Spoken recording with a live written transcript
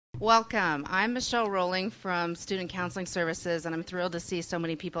Welcome. I'm Michelle Rolling from Student Counseling Services, and I'm thrilled to see so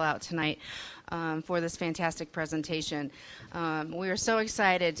many people out tonight for this fantastic presentation. We are so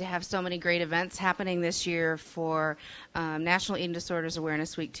excited to have so many great events happening this year for National Eating Disorders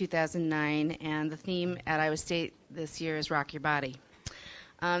Awareness Week 2009, and the theme at Iowa State this year is Rock Your Body.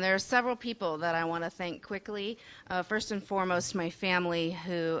 There are several people that I want to thank quickly. First and foremost, my family,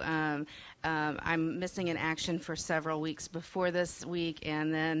 who I'm missing in action for several weeks before this week,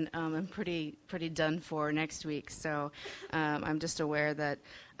 and then I'm pretty done for next week. So I'm just aware that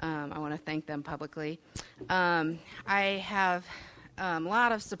I want to thank them publicly. I have a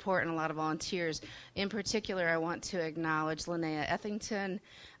lot of support and a lot of volunteers. In particular, I want to acknowledge Linnea Ethington,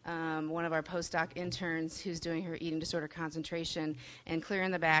 one of our postdoc interns who's doing her eating disorder concentration, and clear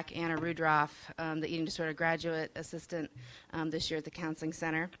in the back, Anna Rudroff, the eating disorder graduate assistant this year at the Counseling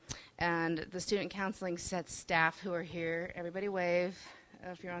Center, and the student counseling set staff who are here. Everybody wave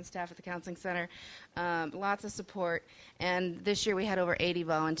if you're on staff at the Counseling Center. Lots of support, and this year we had over 80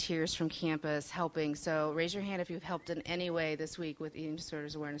 volunteers from campus helping, so raise your hand if you've helped in any way this week with Eating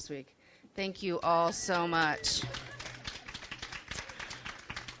Disorders Awareness Week. Thank you all so much.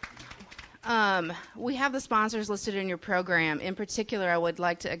 We have the sponsors listed in your program. In particular, I would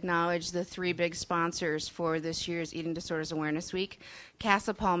like to acknowledge the three big sponsors for this year's Eating Disorders Awareness Week: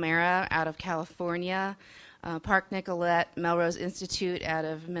 Casa Palmera out of California, Park Nicollet Melrose Institute out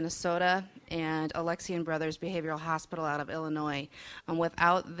of Minnesota, and Alexian Brothers Behavioral Hospital out of Illinois.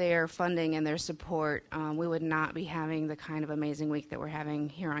 Without their funding and their support, we would not be having the kind of amazing week that we're having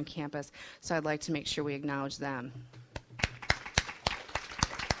here on campus. So I'd like to make sure we acknowledge them.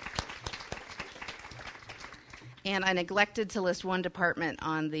 And I neglected to list one department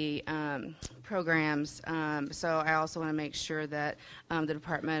on the programs, so I also want to make sure that the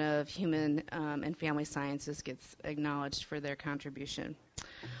Department of Human and Family Sciences gets acknowledged for their contribution.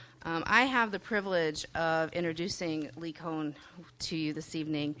 I have the privilege of introducing Leigh Cohen to you this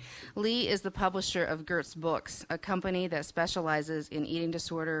evening. Leigh is the publisher of Gertz Books, a company that specializes in eating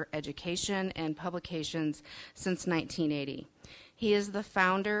disorder education and publications since 1980. He is the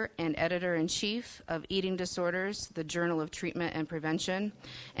founder and editor-in-chief of Eating Disorders, the Journal of Treatment and Prevention,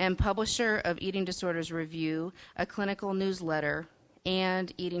 and publisher of Eating Disorders Review, a clinical newsletter,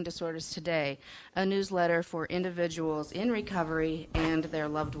 and Eating Disorders Today, a newsletter for individuals in recovery and their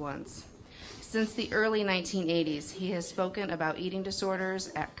loved ones. Since the early 1980s, he has spoken about eating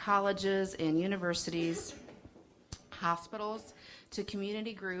disorders at colleges and universities, hospitals, to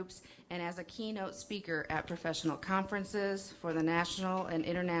community groups, and as a keynote speaker at professional conferences for the National and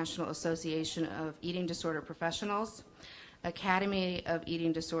International Association of Eating Disorder Professionals, Academy of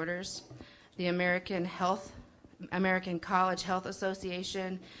Eating Disorders, the American College Health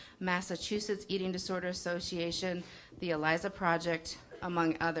Association, Massachusetts Eating Disorder Association, the ELIZA Project,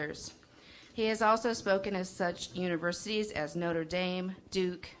 among others. He has also spoken at such universities as Notre Dame,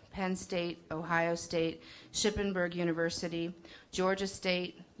 Duke, Penn State, Ohio State, Shippensburg University, Georgia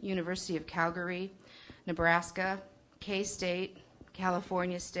State, University of Calgary, Nebraska, K-State,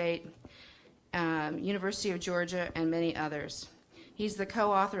 California State, University of Georgia, and many others. He's the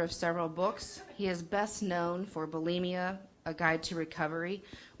co-author of several books. He is best known for Bulimia, A Guide to Recovery,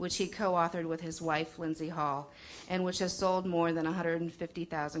 which he co-authored with his wife, Lindsay Hall, and which has sold more than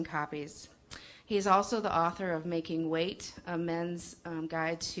 150,000 copies. He is also the author of Making Weight, a men's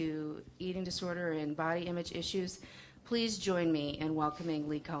guide to eating disorder and body image issues. Please join me in welcoming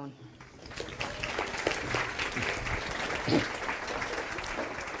Leigh Cohen.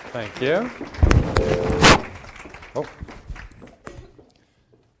 Thank you. Oh.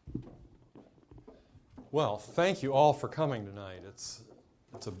 Well, thank you all for coming tonight. It's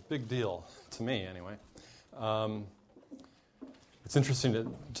a big deal to me, anyway. It's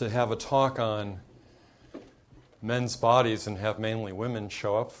interesting to have a talk on men's bodies and have mainly women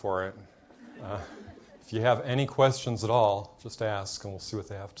show up for it. If you have any questions at all, just ask and we'll see what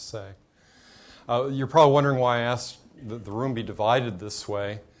they have to say. You're probably wondering why I asked that the room be divided this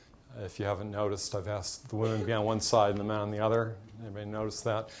way. If you haven't noticed, I've asked the women to be on one side and the men on the other. Anybody notice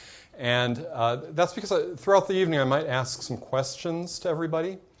that? And that's because throughout the evening I might ask some questions to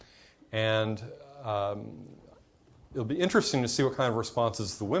everybody. And it'll be interesting to see what kind of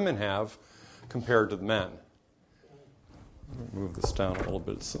responses the women have compared to the men. Move this down a little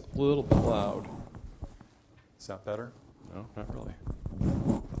bit. It's a little bit loud. Is that better? No, not really.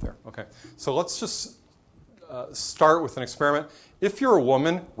 Not there. Okay. So let's just start with an experiment. If you're a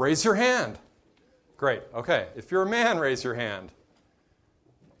woman, raise your hand. Great. Okay. If you're a man, raise your hand.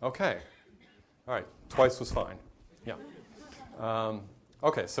 Okay. All right. Twice was fine. Yeah.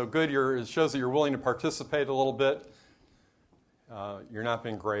 Okay. So good. It shows that you're willing to participate a little bit. You're not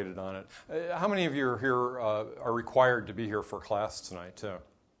being graded on it. How many of you are here are required to be here for class tonight, too?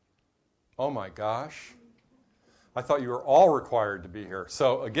 Oh, my gosh. I thought you were all required to be here.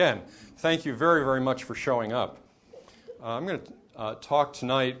 So, again, thank you very, very much for showing up. I'm going to talk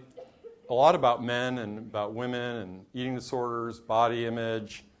tonight a lot about men and about women and eating disorders, body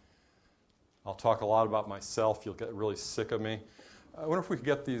image. I'll talk a lot about myself. You'll get really sick of me. I wonder if we could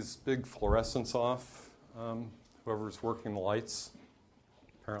get these big fluorescents off. Whoever's working the lights.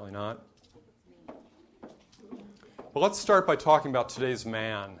 Apparently not. But let's start by talking about today's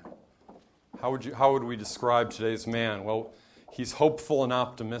man. How would we describe today's man? Well, he's hopeful and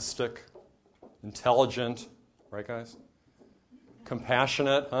optimistic, intelligent, right, guys?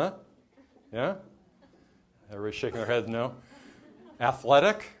 Compassionate, huh? Yeah? Everybody shaking their head, no?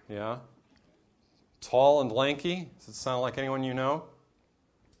 Athletic, yeah. Tall and lanky. Does it sound like anyone you know?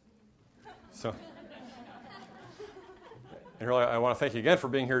 So, and really, I want to thank you again for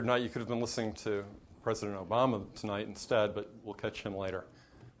being here tonight. You could have been listening to President Obama tonight instead, but we'll catch him later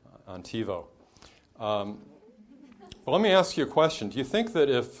on TiVo. But let me ask you a question. Do you think that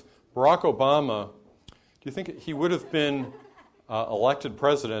if Barack Obama, do you think he would have been elected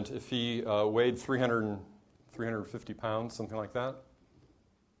president if he weighed 350 pounds, something like that?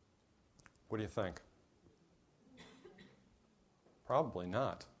 What do you think? Probably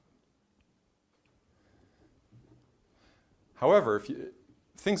not. However,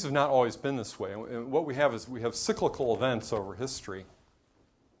 things have not always been this way. And what we have is we have cyclical events over history.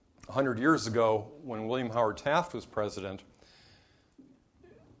 100 years ago, when William Howard Taft was president,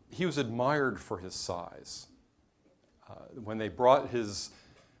 he was admired for his size. When they brought they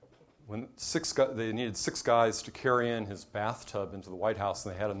needed 6 guys to carry in his bathtub into the White House,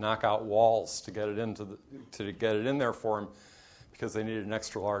 and they had to knock out walls to get it in there for him because they needed an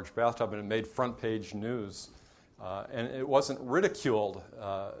extra large bathtub, and it made front page news. And it wasn't ridiculed.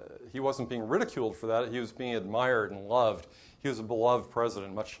 He wasn't being ridiculed for that. He was being admired and loved. He was a beloved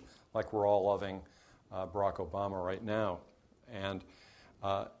president, much like we're all loving Barack Obama right now. And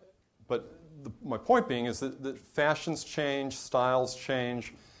my point being is that fashions change, styles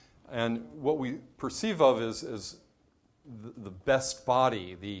change, and what we perceive of as the best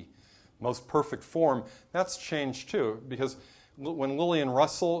body, the most perfect form, that's changed too. Because when Lillian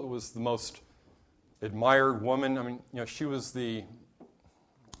Russell was the most admired woman, I mean, she was the,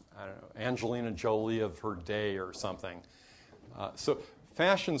 Angelina Jolie of her day or something. So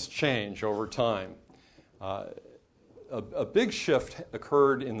fashions change over time. A big shift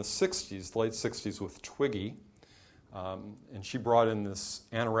occurred in the 60s, the late 60s, with Twiggy. And she brought in this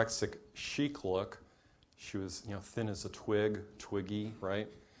anorexic chic look. She was, thin as a twiggy, right?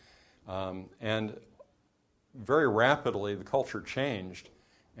 And very rapidly, the culture changed,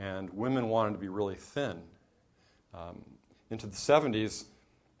 and women wanted to be really thin. Into the 70s,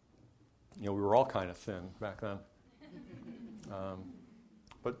 we were all kind of thin back then.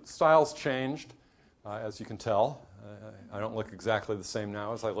 But styles changed, as you can tell. I don't look exactly the same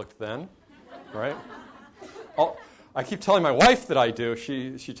now as I looked then, right? I keep telling my wife that I do.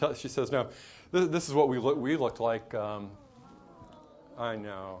 She says, no, this is what we looked like, I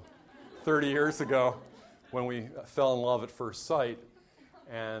know, 30 years ago when we fell in love at first sight.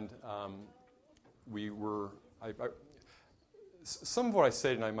 And some of what I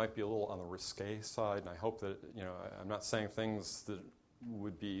say tonight might be a little on the risque side, and I hope that, I'm not saying things that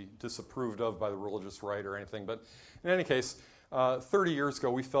would be disapproved of by the religious right or anything, but in any case, 30 years ago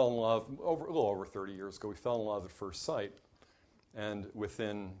we fell in love, a little over 30 years ago, we fell in love at first sight, and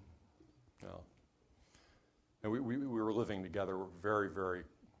within, and we were living together very, very,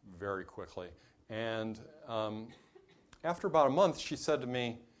 very quickly, and after about a month, she said to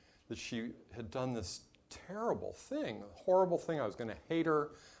me that she had done this terrible thing, horrible thing. I was going to hate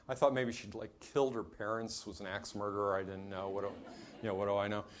her. I thought maybe she'd killed her parents, was an axe murderer. I didn't know. What do I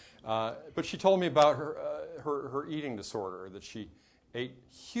know? But she told me about her eating disorder, that she ate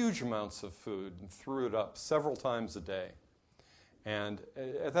huge amounts of food and threw it up several times a day. And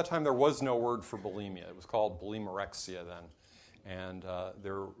at that time, there was no word for bulimia. It was called bulimorexia then. And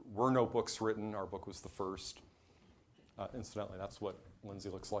there were no books written. Our book was the first. Incidentally, that's what Lindsay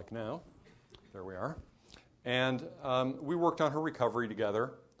looks like now. There we are. And we worked on her recovery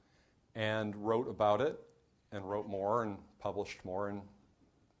together and wrote about it and wrote more and published more. And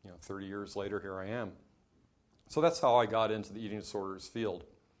 30 years later, here I am. So that's how I got into the eating disorders field.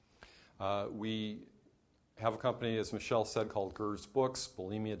 We have a company, as Michelle said, called Gers Books,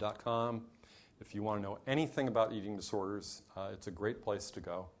 bulimia.com. If you want to know anything about eating disorders, it's a great place to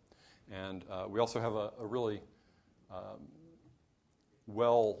go. And we also have a really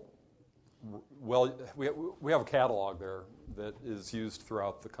well, we have a catalog there that is used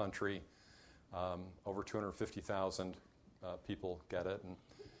throughout the country. Over 250,000 people get it. And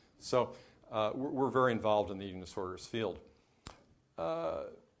so we're very involved in the eating disorders field.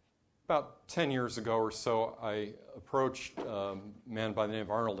 About 10 years ago or so, I approached a man by the name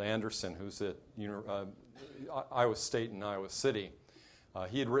of Arnold Anderson, who's at Iowa State and Iowa City.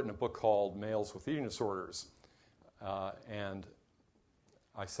 He had written a book called Males with Eating Disorders. And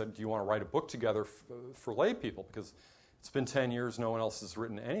I said, do you want to write a book together for lay people? Because it's been 10 years, no one else has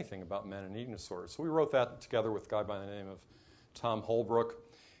written anything about men and eating disorders. So we wrote that together with a guy by the name of Tom Holbrook.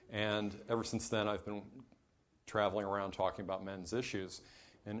 And ever since then, I've been traveling around talking about men's issues.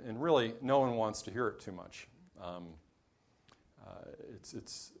 And really, no one wants to hear it too much.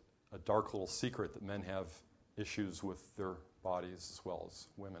 It's a dark little secret that men have issues with their bodies as well as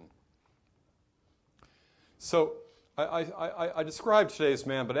women. So I described today's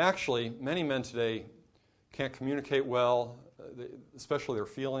man, but actually, many men today can't communicate well, especially their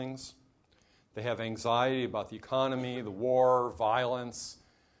feelings. They have anxiety about the economy, the war, violence,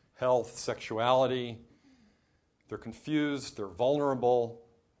 health, sexuality. They're confused, they're vulnerable.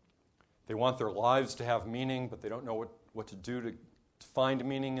 They want their lives to have meaning, but they don't know what to do to find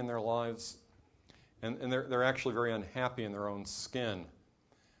meaning in their lives. And they're actually very unhappy in their own skin.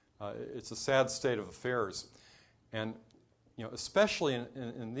 It's a sad state of affairs. And especially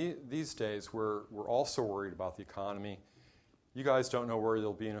in these days, we're also worried about the economy. You guys don't know where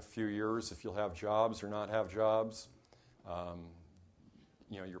you'll be in a few years, if you'll have jobs or not have jobs.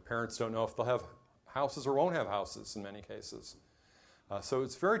 Your parents don't know if they'll have houses or won't have houses in many cases. So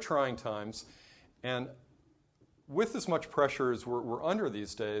it's very trying times. And with as much pressure as we're under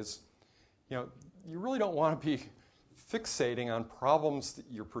these days, you really don't want to be fixating on problems that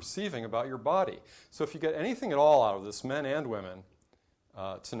you're perceiving about your body. So if you get anything at all out of this, men and women,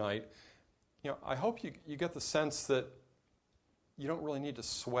 tonight, I hope you get the sense that you don't really need to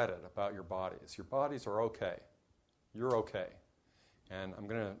sweat it about your bodies. Your bodies are okay. You're okay. And I'm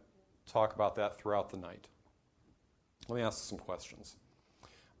going to talk about that throughout the night. Let me ask some questions.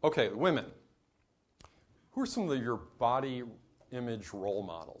 Okay, women. Who are some of your body image role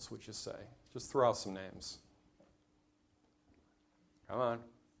models, would you say? Just throw out some names. Come on.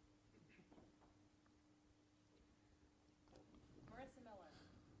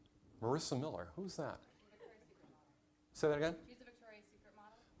 Marissa Miller. Who's that? Say that again? She's a Victoria's Secret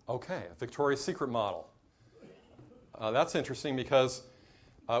model. Okay, a Victoria's Secret model. That's interesting because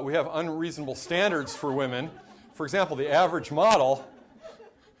we have unreasonable standards for women. For example, the average model,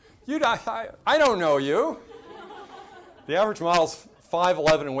 I don't know you. The average model's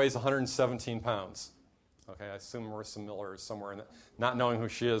 5'11" and weighs 117 pounds. Okay, I assume Marissa Miller is somewhere in that. Not knowing who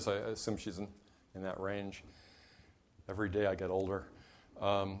she is, I assume she's in that range. Every day I get older.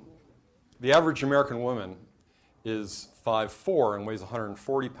 The average American woman is 5'4" and weighs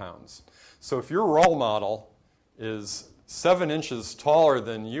 140 pounds. So if your role model is 7 inches taller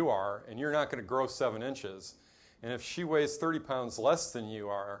than you are, and you're not going to grow 7 inches, and if she weighs 30 pounds less than you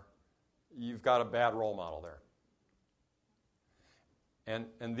are, you've got a bad role model there.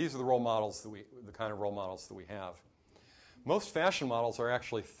 And these are the role models the kind of role models that we have. Most fashion models are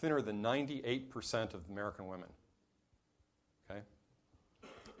actually thinner than 98% of American women. Okay?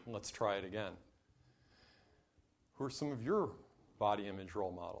 Let's try it again. Who are some of your body image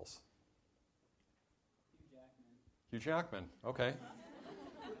role models? Hugh Jackman. Okay.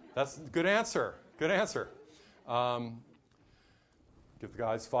 That's a good answer. Good answer. Give the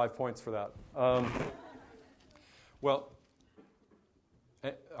guys 5 points for that.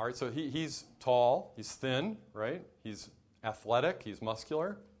 All right, so he's tall, he's thin, right? He's athletic, he's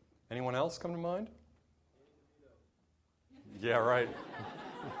muscular. Anyone else come to mind? Yeah, right.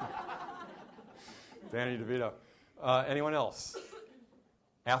 Danny DeVito. Anyone else?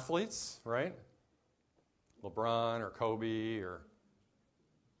 Athletes, right? LeBron or Kobe or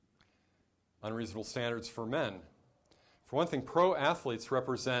unreasonable standards for men. For one thing, pro athletes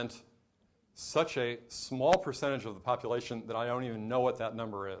represent such a small percentage of the population that I don't even know what that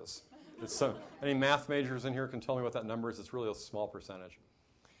number is. Any math majors in here can tell me what that number is. It's really a small percentage.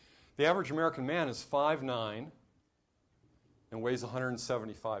 The average American man is 5'9" and weighs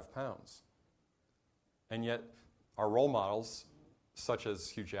 175 pounds. And yet our role models, such as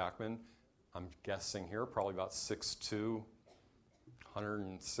Hugh Jackman, I'm guessing here, probably about 6'2",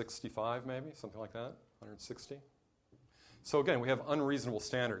 165 maybe, something like that, 160. So again, we have unreasonable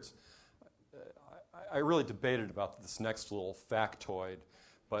standards. I really debated about this next little factoid,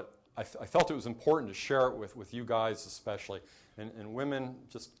 but I felt it was important to share it with you guys especially, and women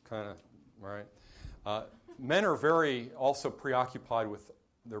just kind of, all right. Men are very also preoccupied with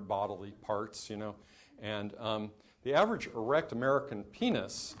their bodily parts, you know. And the average erect American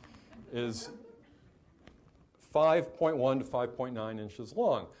penis is 5.1 to 5.9 inches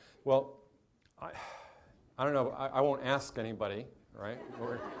long. Well, I don't know. I won't ask anybody, right?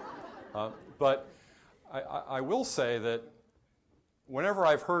 But I will say that whenever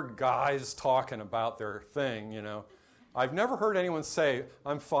I've heard guys talking about their thing, you know, I've never heard anyone say,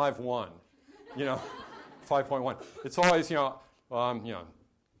 I'm 5'1", you know, 5.1. It's always, you know, I'm, you know,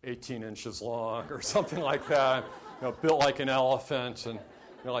 18 inches long or something like that, you know, built like an elephant and,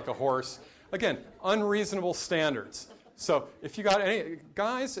 you know, like a horse. Again, unreasonable standards. So if you got if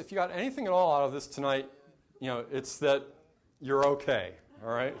you got anything at all out of this tonight, you know, it's that you're okay,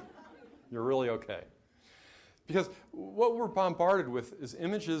 all right? You're really okay. Because what we're bombarded with is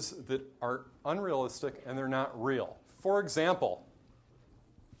images that are unrealistic and they're not real. For example,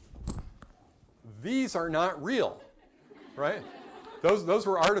 these are not real, right? Those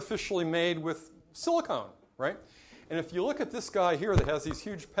were artificially made with silicone, right? And if you look at this guy here that has these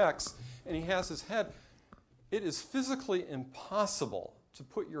huge pecs and he has his head, it is physically impossible to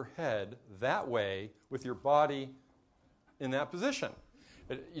put your head that way with your body in that position.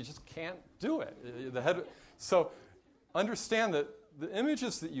 You just can't do it. The head. So understand that the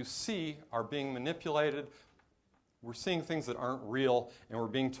images that you see are being manipulated. We're seeing things that aren't real, and we're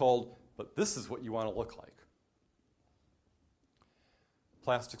being told, but this is what you want to look like.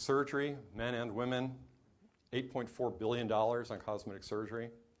 Plastic surgery, men and women, $8.4 billion on cosmetic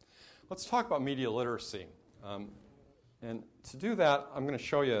surgery. Let's talk about media literacy. And to do that, I'm going to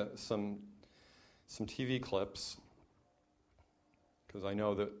show you some TV clips, because I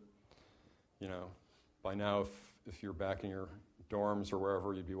know that, you know, by now if you're back in your dorms or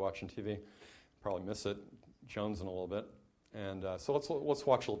wherever you'd be watching TV, probably miss it, jonesing a little bit. And so let's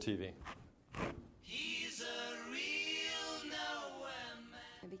watch a little TV. He's a real nowhere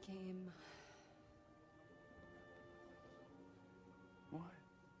man. I became... What?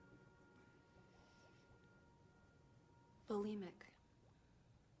 bulimic.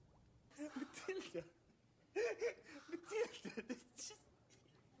 Matilda, it's just...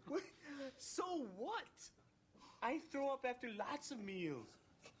 So what? I throw up after lots of meals.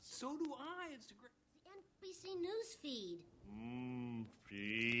 So do I. It's great. NBC News feed.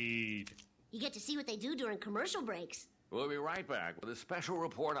 Feed. You get to see what they do during commercial breaks. We'll be right back with a special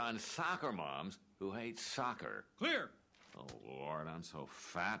report on soccer moms who hate soccer. Clear. Oh, Lord, I'm so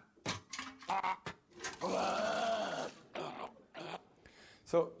fat.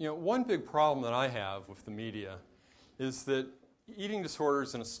 So, you know, one big problem that I have with the media is that eating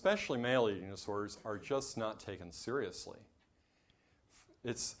disorders, and especially male eating disorders, are just not taken seriously.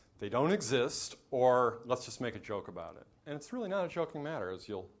 They don't exist, or let's just make a joke about it. And it's really not a joking matter, as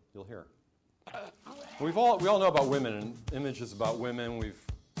you'll hear. We all know about women and images about women.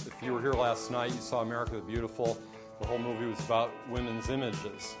 If you were here last night, you saw America the Beautiful. The whole movie was about women's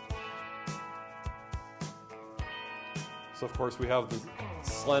images. So, of course, we have the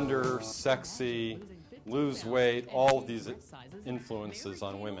slender, sexy, lose weight, all of these influences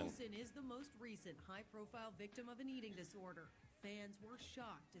on women. Wilson is the most recent high-profile victim of an eating disorder. Fans were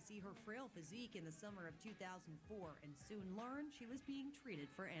shocked to see her frail physique in the summer of 2004 and soon learned she was being treated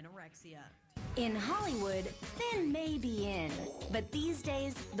for anorexia. In Hollywood, thin may be in, but these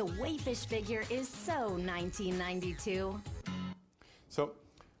days, the wayfish figure is so 1992. So,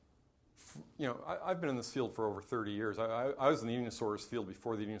 you know, I've been in this field for over 30 years. I was in the eating disorders field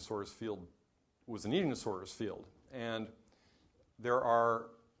before the eating disorders field was an eating disorders field. And there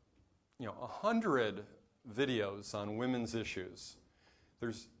are, you know, 100 videos on women's issues.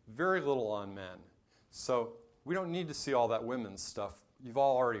 There's very little on men. So we don't need to see all that women's stuff. You've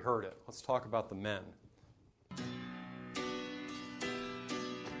all already heard it. Let's talk about the men.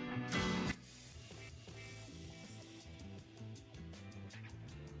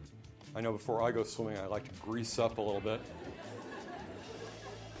 I know before I go swimming, I like to grease up a little bit.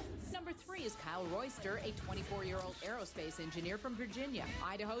 Number 3 is Kyle Royster, a 24-year-old aerospace engineer from Virginia.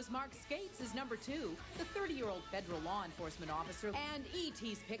 Idaho's Mark Skates is number 2, the 30-year-old federal law enforcement officer. And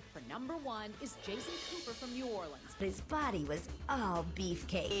E.T.'s pick for number 1 is Jason Cooper from New Orleans. His body was all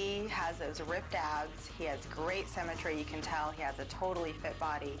beefcake. He has those ripped abs. He has great symmetry. You can tell he has a totally fit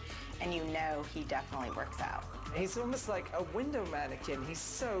body, and you know he definitely works out. He's almost like a window mannequin. He's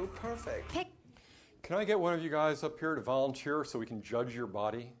so perfect. Can I get one of you guys up here to volunteer so we can judge your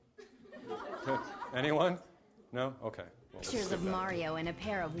body? Anyone? No? Okay. Well, Pictures of Mario in a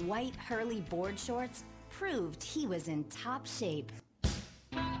pair of white Hurley board shorts proved he was in top shape.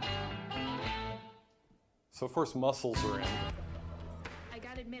 So, of course, muscles are in. I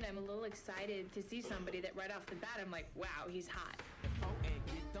gotta admit, I'm a little excited to see somebody that right off the bat, I'm like, wow, he's hot.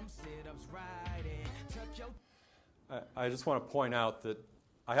 I just want to point out that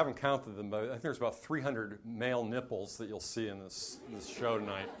I haven't counted them, but I think there's about 300 male nipples that you'll see in this show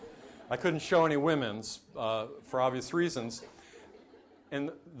tonight. I couldn't show any women's for obvious reasons. And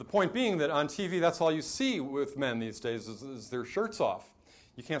the point being that on TV, that's all you see with men these days is their shirts off.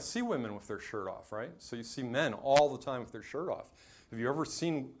 You can't see women with their shirt off, right? So you see men all the time with their shirt off. Have you ever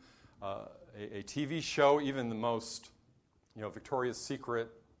seen a TV show, even the most, Victoria's Secret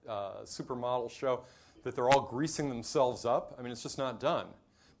supermodel show, that they're all greasing themselves up? I mean, it's just not done.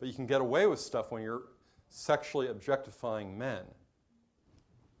 But you can get away with stuff when you're sexually objectifying men.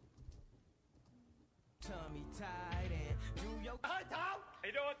 Hi, Tom. How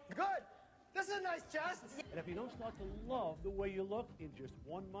you doing? Good. This is a nice chest. And if you don't start to love the way you look in just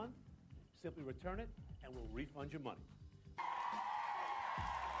 1 month, simply return it and we'll refund your money.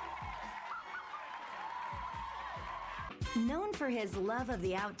 Known for his love of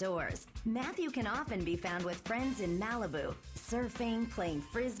the outdoors, Matthew can often be found with friends in Malibu, surfing, playing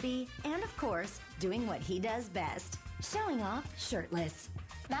frisbee, and of course, doing what he does best, showing off shirtless.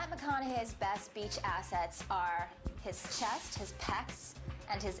 Matt McConaughey's best beach assets are his chest, his pecs,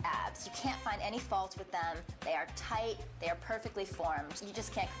 and his abs. You can't find any fault with them. They are tight, they are perfectly formed. You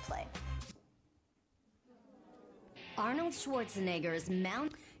just can't complain. Arnold Schwarzenegger's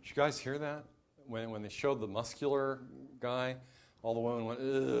Mount... Did you guys hear that? When they showed the muscular guy, all the women went,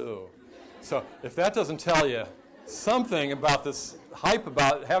 ew. So if that doesn't tell you something about this hype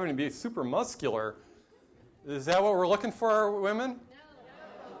about having to be super muscular, is that what we're looking for, women?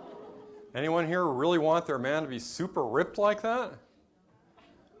 No. Anyone here really want their man to be super ripped like that?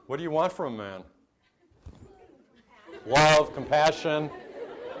 What do you want from a man? Love, compassion,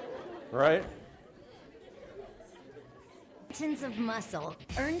 right? Tons of muscle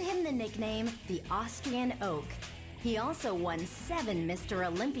earned him the nickname the Austrian Oak. He also won 7 Mr.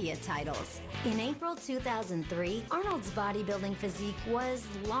 Olympia titles. In April 2003, Arnold's bodybuilding physique was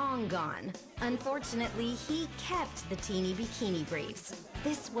long gone. Unfortunately, he kept the teeny bikini briefs.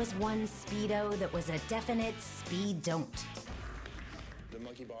 This was one Speedo that was a definite speed don't. The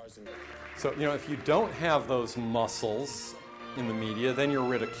monkey bars and... So, if you don't have those muscles in the media, then you're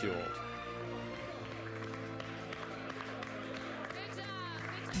ridiculed.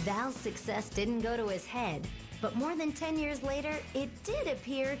 Val's success didn't go to his head, but more than 10 years later, it did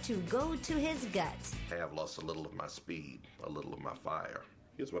appear to go to his gut. I have lost a little of my speed, a little of my fire.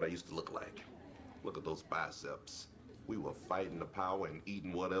 Here's what I used to look like. Look at those biceps. We were fighting the power and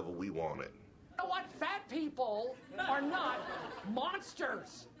eating whatever we wanted. You know what? Fat people are not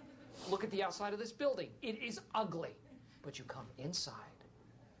monsters. Look at the outside of this building. It is ugly. But you come inside,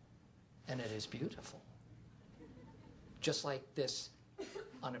 and it is beautiful. Just like this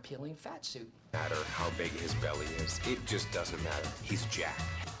unappealing fat suit. Matter how big his belly is, it just doesn't matter. He's Jack.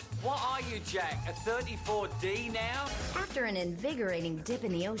 What are you, Jack? A 34D now? After an invigorating dip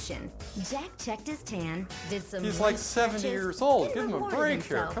in the ocean, Jack checked his tan, did some... He's like 70 years old. Give him a break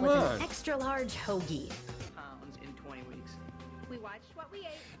here. Come on. An extra-large hoagie. Pounds in 20 weeks. We watched what we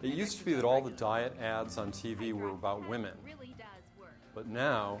ate. It used to be that all the diet ads on TV were about women. But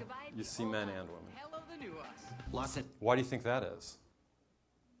now, you see men and women. Hello, the new us. Why do you think that is?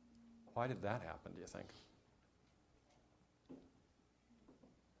 Why did that happen, do you think?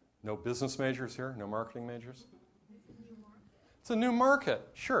 No business majors here? No marketing majors? It's a new market,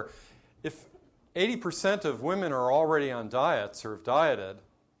 sure. If 80% of women are already on diets or have dieted,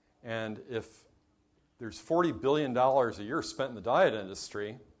 and if there's $40 billion a year spent in the diet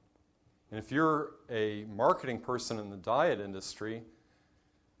industry, and if you're a marketing person in the diet industry,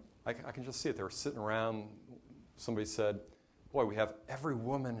 I can just see it. They were sitting around, somebody said, boy, we have every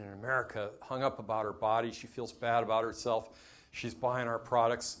woman in America hung up about her body. She feels bad about herself. She's buying our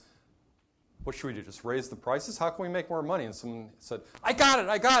products. What should we do? Just raise the prices? How can we make more money? And someone said, I got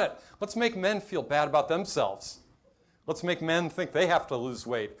it. Let's make men feel bad about themselves. Let's make men think they have to lose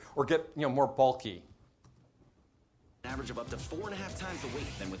weight or get more bulky. An average of up to 4.5 times the weight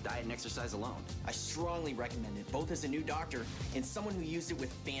than with diet and exercise alone. I strongly recommend it, both as a new doctor and someone who used it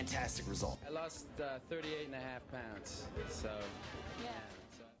with fantastic results. I lost 38.5 pounds, so yeah.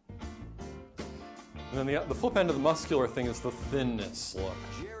 And then the flip end of the muscular thing is the thinness look.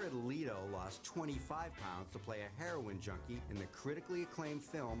 Jared Leto lost 25 pounds to play a heroin junkie in the critically acclaimed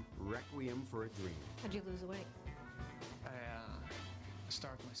film Requiem for a Dream. How'd you lose the weight? I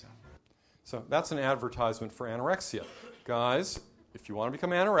starved myself. So that's an advertisement for anorexia. Guys, if you want to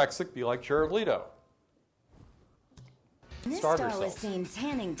become anorexic, be like Jared Leto. This star was seen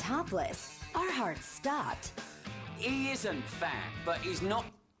tanning topless. Our hearts stopped. He isn't fat, but he's not...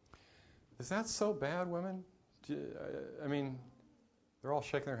 Is that so bad, women? I mean, They're all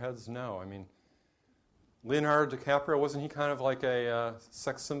shaking their heads no. I mean, Leonardo DiCaprio, wasn't he kind of like a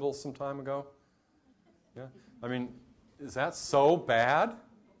sex symbol some time ago? Yeah. I mean, is that so bad?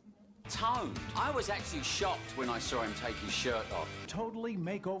 Tone. I was actually shocked when I saw him take his shirt off. Totally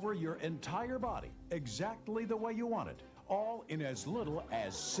make over your entire body, exactly the way you want it, all in as little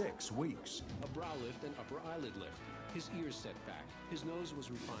as 6 weeks. A brow lift and upper eyelid lift. His ears set back. His nose was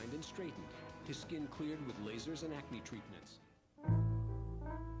refined and straightened. His skin cleared with lasers and acne treatments.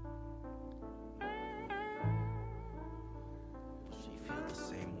 She feel the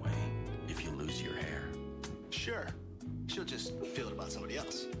same way if you lose your hair? Sure. She'll just feel it about somebody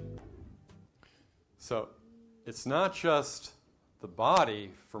else. So it's not just the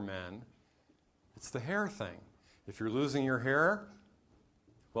body for men, it's the hair thing. If you're losing your hair,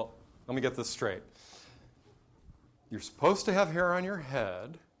 well, let me get this straight. You're supposed to have hair on your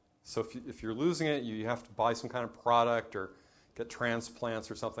head, so if you're losing it, you have to buy some kind of product or get transplants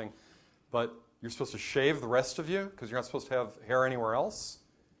or something, but you're supposed to shave the rest of you because you're not supposed to have hair anywhere else?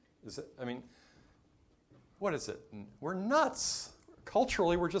 Is it? I mean, what is it? We're nuts.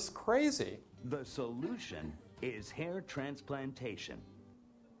 Culturally, we're just crazy. The solution is hair transplantation.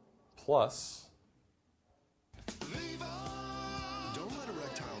 Plus, Don't let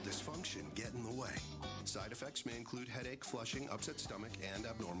erectile dysfunction get in the way. Side effects may include headache, flushing, upset stomach, and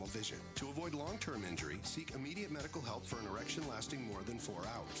abnormal vision. To avoid long-term injury, seek immediate medical help for an erection lasting more than 4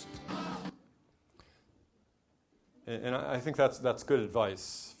 hours. and I think that's good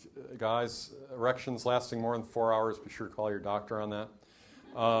advice. Guys, erections lasting more than 4 hours, be sure to call your doctor on that.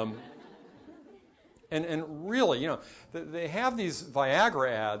 And really, you know, they have these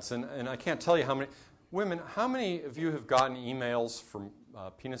Viagra ads, and I can't tell you how many women, how many of you have gotten emails from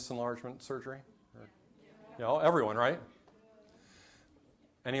penis enlargement surgery? You know, everyone, right?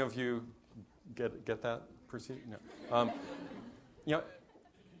 Any of you get that procedure? No. You know,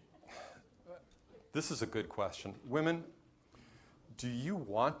 this is a good question. Women, do you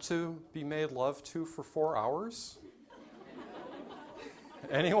want to be made love to for 4 hours?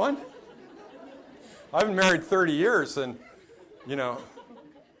 Anyone? I've been married 30 years, and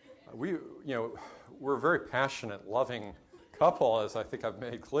we're a very passionate, loving couple, as I think I've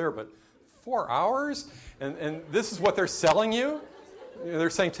made clear. But 4 hours, and this is what they're selling you. They're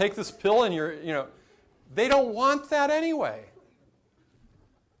saying take this pill, and they don't want that anyway.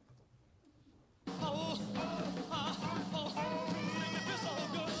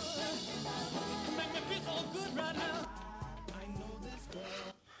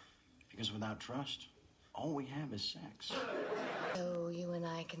 Because without trust, all we have is sex. So you and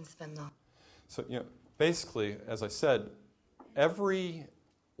I can spend the... So, basically, as I said, every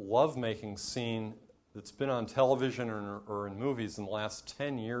lovemaking scene that's been on television or in movies in the last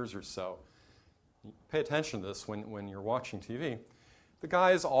 10 years or so, pay attention to this when you're watching TV. The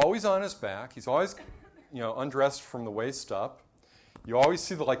guy is always on his back. He's always, undressed from the waist up. You always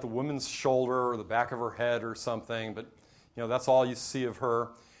see the woman's shoulder or the back of her head or something, but, that's all you see of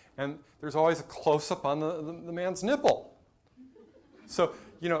her. And there's always a close-up on the man's nipple. So,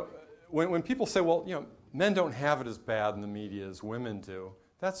 when people say, well, men don't have it as bad in the media as women do,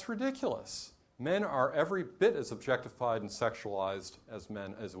 that's ridiculous. Men are every bit as objectified and sexualized as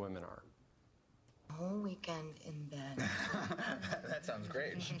women are. Whole weekend in bed. That sounds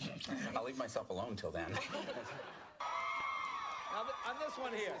great. I'll leave myself alone till then. Now, on this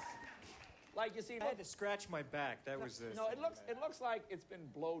one here, like you see, I had to scratch my back. That was this. No, it looks like it's been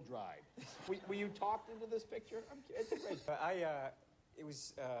blow dried. Were you talked into this picture? It's a great. It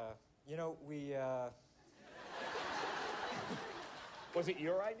was, we. Was it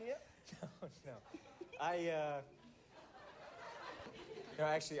your idea? No. No,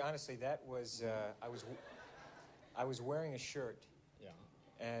 actually, honestly, that was I was wearing a shirt. Yeah.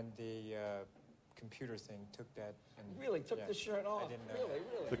 And the computer thing took that. And, really took the shirt off. I didn't know. Really.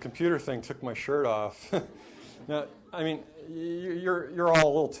 The computer thing took my shirt off. Now, I mean, you're all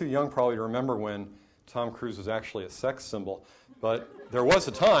a little too young probably to remember when Tom Cruise was actually a sex symbol, but there was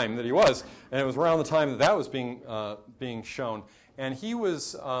a time that he was, and it was around the time that was being shown. And he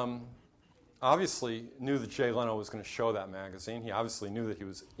was obviously knew that Jay Leno was going to show that magazine. He obviously knew that he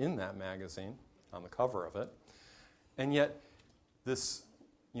was in that magazine on the cover of it. And yet, this,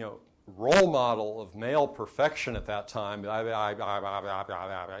 role model of male perfection at that time, he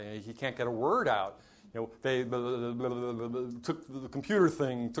can't get a word out. They took the computer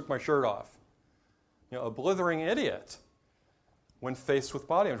thing, took my shirt off. A blithering idiot when faced with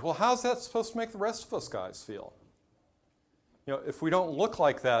body image. Well, how's that supposed to make the rest of us guys feel? If we don't look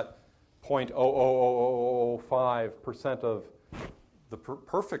like that 0.00005% of the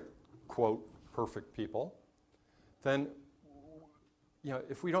perfect, quote, perfect people, then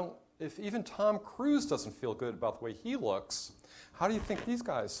if even Tom Cruise doesn't feel good about the way he looks, how do you think these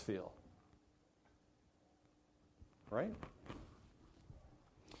guys feel? Right?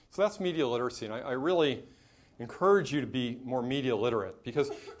 So that's media literacy, and I really encourage you to be more media literate,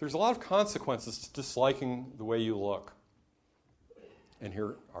 because there's a lot of consequences to disliking the way you look. And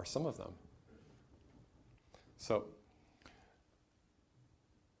here are some of them. So,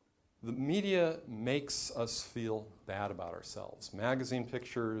 the media makes us feel bad about ourselves. Magazine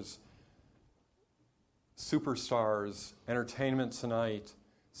pictures, superstars, Entertainment Tonight,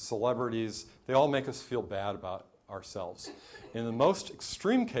 celebrities, they all make us feel bad about ourselves. In the most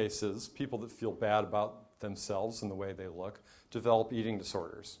extreme cases, people that feel bad about themselves and the way they look develop eating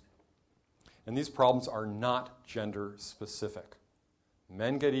disorders. And these problems are not gender specific.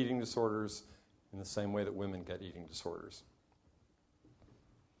 Men get eating disorders in the same way that women get eating disorders.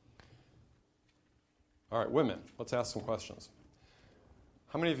 All right, women, let's ask some questions.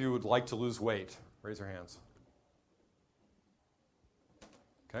 How many of you would like to lose weight? Raise your hands.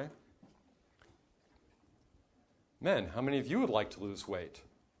 Okay. Men, how many of you would like to lose weight?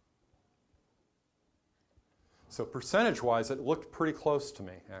 So percentage-wise, it looked pretty close to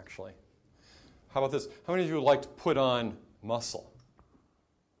me, actually. How about this? How many of you would like to put on muscle?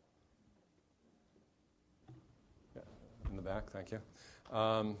 Yeah, in the back, thank you.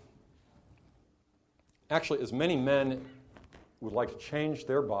 Actually, as many men would like to change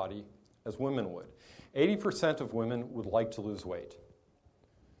their body as women would. 80% of women would like to lose weight.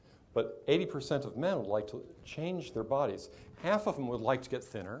 But 80% of men would like to change their bodies. Half of them would like to get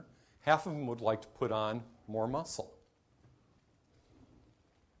thinner. Half of them would like to put on more muscle.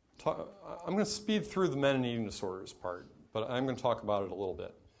 I'm going to speed through the men and eating disorders part, but I'm going to talk about it a little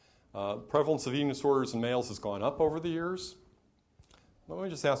bit. Prevalence of eating disorders in males has gone up over the years. Let me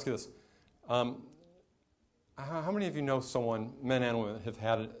just ask you this. How many of you know someone, men and women, have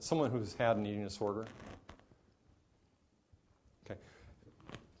had someone who's had an eating disorder? Okay,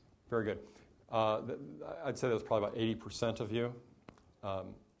 very good. I'd say that's probably about 80% of you.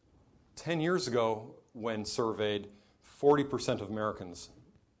 10 years ago, when surveyed, 40% of Americans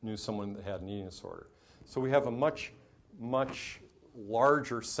knew someone that had an eating disorder. So we have a much, much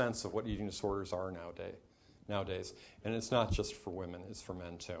larger sense of what eating disorders are nowadays. And it's not just for women, it's for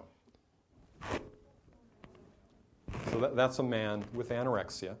men too. So that's a man with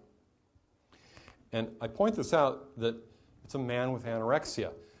anorexia. And I point this out that it's a man with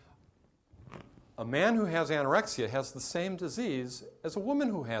anorexia. A man who has anorexia has the same disease as a woman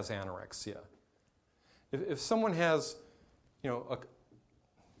who has anorexia. If someone has, a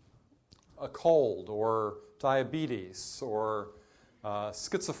cold or diabetes or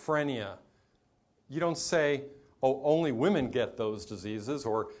schizophrenia, you don't say, oh, only women get those diseases,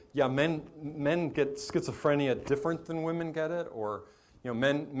 or yeah, men get schizophrenia different than women get it, or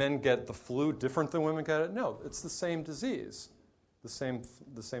men get the flu different than women get it. No, it's the same disease, the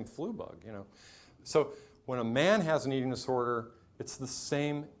same flu bug. So when a man has an eating disorder, it's the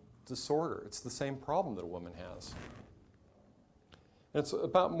same disorder. It's the same problem that a woman has. And it's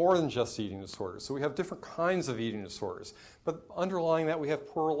about more than just eating disorders. So we have different kinds of eating disorders. But underlying that, we have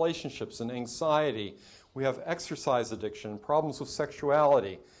poor relationships and anxiety. We have exercise addiction, problems with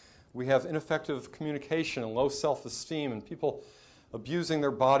sexuality. We have ineffective communication and low self-esteem, and people abusing their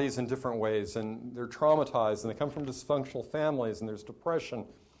bodies in different ways, and they're traumatized, and they come from dysfunctional families, and there's depression,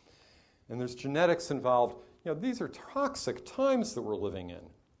 and there's genetics involved. These are toxic times that we're living in.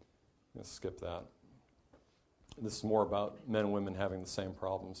 Let's skip that. This is more about men and women having the same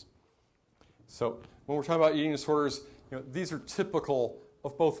problems. So when we're talking about eating disorders, these are typical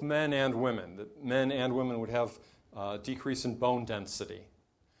of both men and women, that men and women would have decrease in bone density.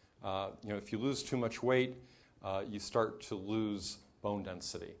 If you lose too much weight, you start to lose bone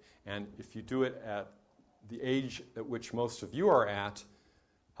density. And if you do it at the age at which most of you are at,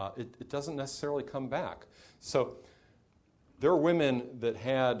 it doesn't necessarily come back. So there are women that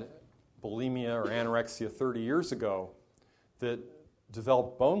had bulimia or anorexia 30 years ago that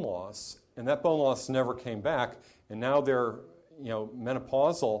developed bone loss, and that bone loss never came back, and now they're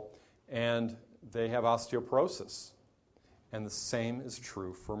menopausal, and they have osteoporosis. And the same is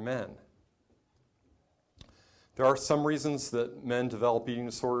true for men. There are some reasons that men develop eating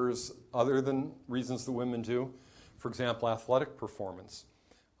disorders other than reasons that women do. For example, athletic performance.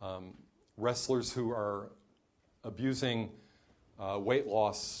 Wrestlers who are abusing weight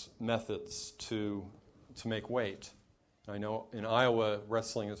loss methods to make weight. I know in Iowa,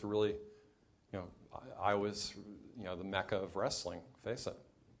 wrestling is really, Iowa's the mecca of wrestling, face it.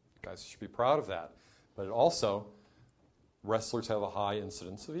 You guys should be proud of that. But also, wrestlers have a high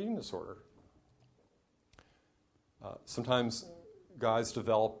incidence of eating disorder. Sometimes guys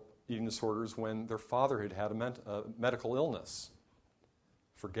develop eating disorders when their father had had a medical illness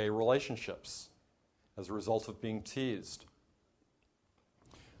for gay relationships as a result of being teased.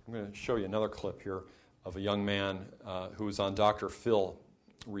 I'm going to show you another clip here of a young man who was on Dr. Phil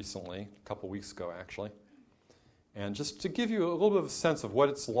recently, a couple weeks ago actually. And just to give you a little bit of a sense of what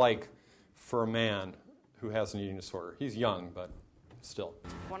it's like for a man who has an eating disorder. He's young, but still.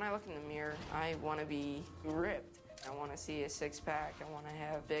 When I look in the mirror, I want to be ripped. I want to see a six-pack. I want to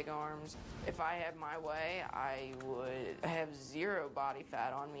have big arms. If I had my way, I would have zero body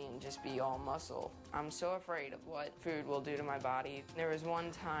fat on me and just be all muscle. I'm so afraid of what food will do to my body. There was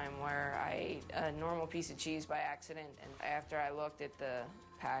one time where I ate a normal piece of cheese by accident, and after I looked at the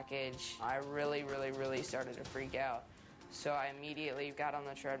package, I really started to freak out. So I immediately got on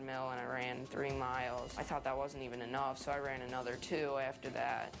the treadmill and I ran 3 miles. I thought that wasn't even enough, so I ran another 2 after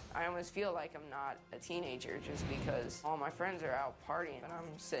that. I almost feel like I'm not a teenager just because all my friends are out partying and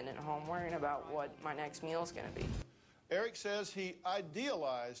I'm sitting at home worrying about what my next meal's gonna be. Eric says he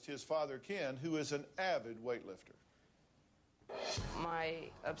idealized his father Ken, who is an avid weightlifter. My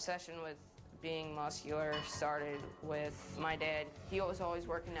obsession with being muscular started with my dad. He was always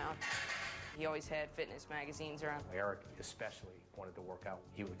working out. He always had fitness magazines around. Eric especially wanted to work out.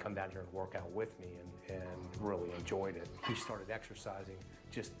 He would come down here and work out with me and really enjoyed it. He started exercising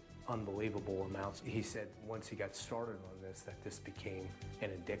just unbelievable amounts. He said once he got started on this, that this became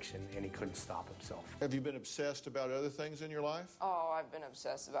an addiction and he couldn't stop himself. Have you been obsessed about other things in your life? Oh, I've been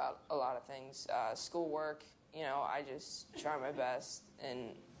obsessed about a lot of things. Schoolwork, you know, I just try my best.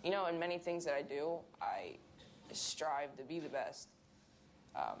 And, you know, in many things that I do, I strive to be the best.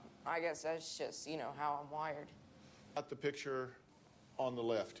 I guess that's just, you know, how I'm wired. Got the picture on the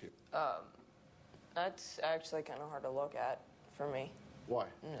left here. That's actually kind of hard to look at for me. Why?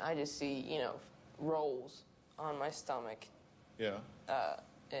 I just see, you know, rolls on my stomach. Yeah.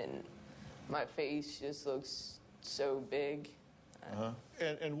 And my face just looks so big. Uh-huh.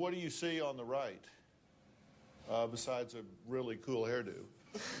 And what do you see on the right, besides a really cool hairdo?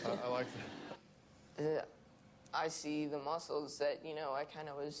 I like that. I see the muscles that, you know, I kind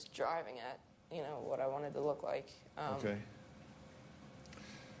of was driving at, you know, what I wanted to look like. Okay.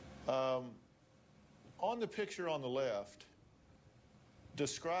 On the picture on the left,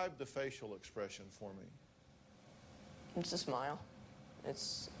 describe the facial expression for me. It's a smile. It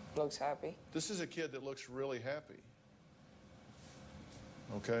looks happy. This is a kid that looks really happy.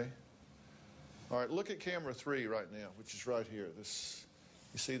 Okay? All right, look at camera 3 right now, which is right here. This,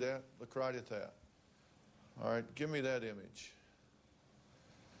 you see that? Look right at that. All right, give me that image.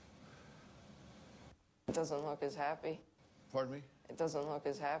 It doesn't look as happy. Pardon me? It doesn't look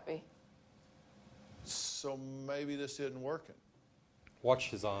as happy. So maybe this isn't working. Watch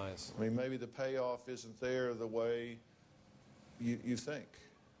his eyes. I mean, maybe the payoff isn't there the way you think.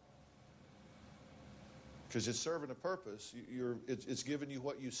 Because it's serving a purpose. It's giving you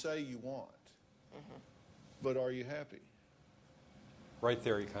what you say you want. Mm-hmm. But are you happy? Right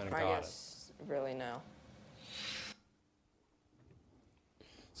there, you kind of got it. I guess really no.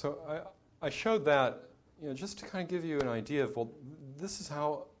 So I showed that, you know, just to kind of give you an idea of, well, this is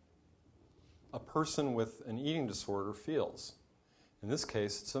how a person with an eating disorder feels. In this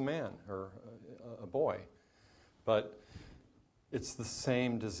case, it's a man or a boy. But it's the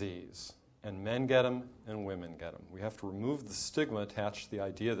same disease. And men get them and women get them. We have to remove the stigma attached to the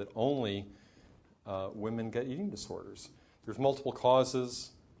idea that only women get eating disorders. There's multiple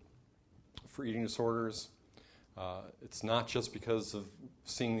causes for eating disorders. It's not just because of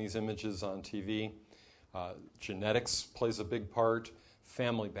seeing these images on TV. Genetics plays a big part,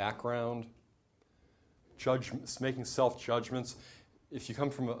 family background, making self-judgments. If you come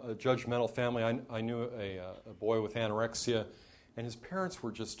from a judgmental family, I knew a boy with anorexia, and his parents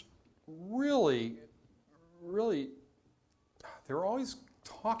were just really, they were always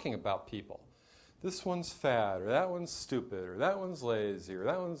talking about people. This one's fat, or that one's stupid, or that one's lazy, or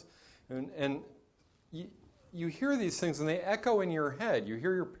that one's... And you hear these things and they echo in your head. You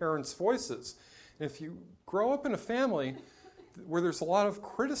hear your parents' voices. And if you grow up in a family where there's a lot of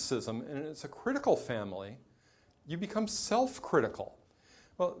criticism and it's a critical family, you become self-critical.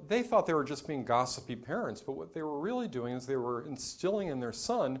 Well, they thought they were just being gossipy parents, but what they were really doing is they were instilling in their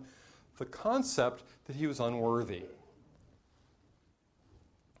son the concept that he was unworthy.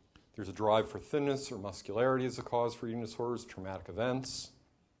 There's a drive for thinness or muscularity as a cause for eating disorders, traumatic events,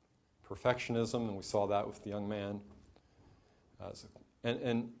 perfectionism, and we saw that with the young man,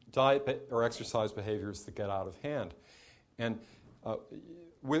 and diet or exercise behaviors that get out of hand. And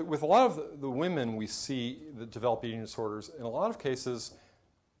with a lot of the women we see that develop eating disorders, in a lot of cases,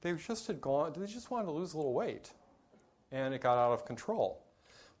 they just wanted to lose a little weight. and it got out of control.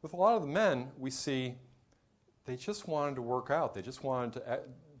 With a lot of the men, we see they just wanted to work out. They just wanted to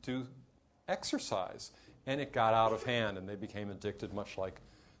do exercise, and it got out of hand, and they became addicted, much like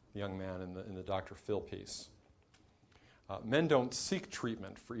the young man in the Dr. Phil piece. Men don't seek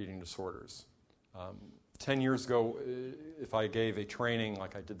treatment for eating disorders. 10 years ago, if I gave a training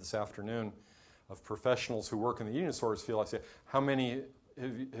like I did this afternoon of professionals who work in the eating disorders field, I'd say, how many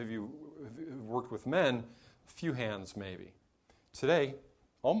have you worked with men? A few hands, maybe. Today,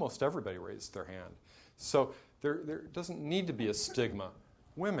 almost everybody raised their hand. So there doesn't need to be a stigma.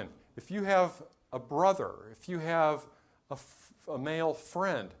 Women, if you have a brother, if you have a male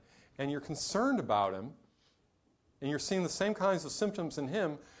friend, and you're concerned about him, and you're seeing the same kinds of symptoms in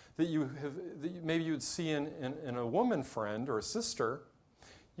him that maybe you would see in a woman friend or a sister,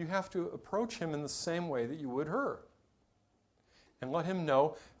 you have to approach him in the same way that you would her. And let him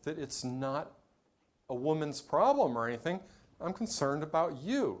know that it's not a woman's problem or anything. I'm concerned about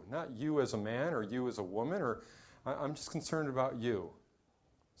you, not you as a man or you as a woman, or I'm just concerned about you.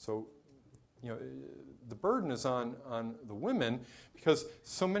 So, the burden is on the women, because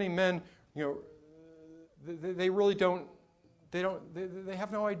so many men, they really don't. They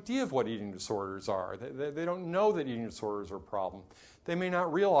have no idea of what eating disorders are. They don't know that eating disorders are a problem. They may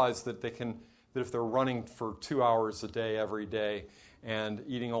not realize that that if they're running for 2 hours a day every day and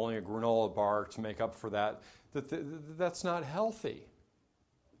eating only a granola bar to make up for that, that's not healthy.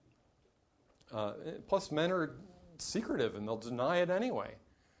 Plus, men are secretive and they'll deny it anyway.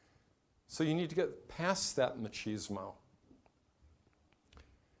 So you need to get past that machismo.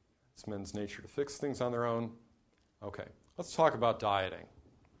 It's men's nature to fix things on their own. Okay, let's talk about dieting.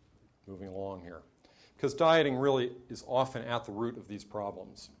 Moving along here. Because dieting really is often at the root of these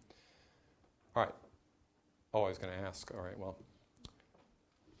problems. All right. Oh, I was going to ask. All right, well,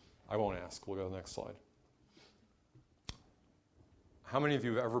 I won't ask. We'll go to the next slide. How many of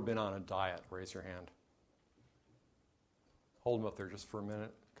you have ever been on a diet? Raise your hand. Hold them up there just for a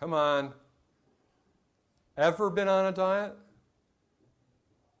minute. Come on. Ever been on a diet?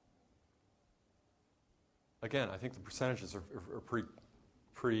 Again, I think the percentages are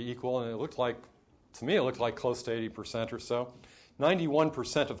pretty equal, and to me, it looked like close to 80% or so.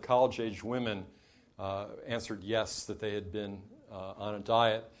 91% of college-age women answered yes, that they had been on a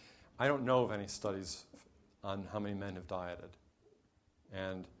diet. I don't know of any studies on how many men have dieted.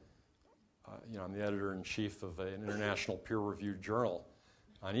 And I'm the editor-in-chief of an international peer-reviewed journal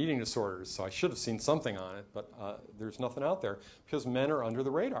on eating disorders, so I should have seen something on it, but there's nothing out there because men are under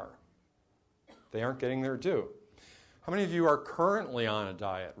the radar. They aren't getting their due. How many of you are currently on a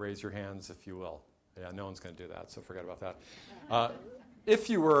diet? Raise your hands if you will. Yeah, no one's going to do that, so forget about that. If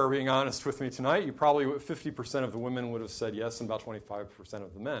you were being honest with me tonight, you probably 50% of the women would have said yes, and about 25%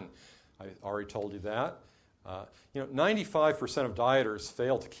 of the men. I already told you that. 95% of dieters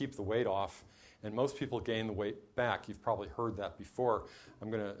fail to keep the weight off, and most people gain the weight back. You've probably heard that before. I'm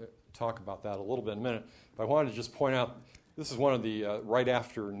going to talk about that a little bit in a minute. But I wanted to just point out, this is one of the right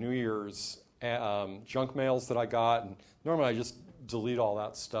after New Year's junk mails that I got. And normally I just delete all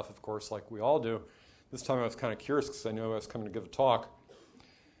that stuff, of course, like we all do. This time I was kind of curious because I knew I was coming to give a talk.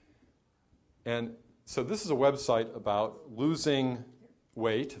 And so this is a website about losing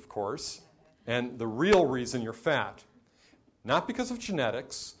weight, of course, and the real reason you're fat. Not because of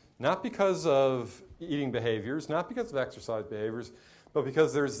genetics, not because of eating behaviors, not because of exercise behaviors, but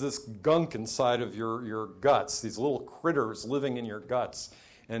because there's this gunk inside of your guts, these little critters living in your guts.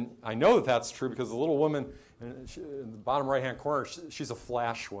 And I know that that's true because the little woman in the bottom right-hand corner, she's a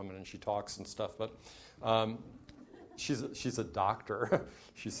flash woman and she talks and stuff, but she's a doctor,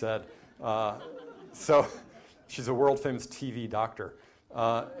 she said. So she's a world-famous TV doctor.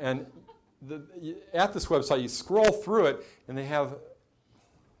 And at this website, you scroll through it, and they have,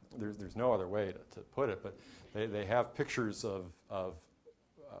 there's no other way to put it, but they have pictures of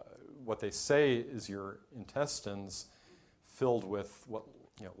what they say is your intestines filled with what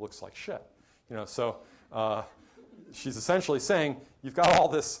looks like shit. So she's essentially saying, you've got all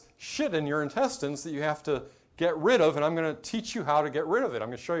this shit in your intestines that you have to get rid of, and I'm going to teach you how to get rid of it. I'm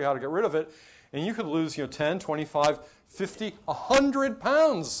going to show you how to get rid of it. And you could lose 10, 25, 50, 100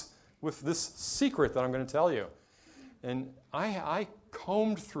 pounds with this secret that I'm going to tell you. And I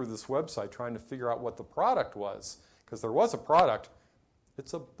combed through this website trying to figure out what the product was, because there was a product.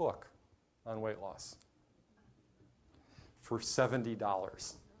 It's a book on weight loss for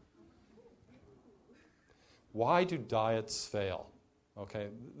 $70. Why do diets fail? Okay,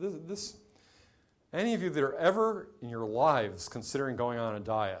 any of you that are ever in your lives considering going on a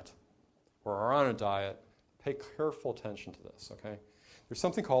diet or are on a diet, pay careful attention to this, okay? There's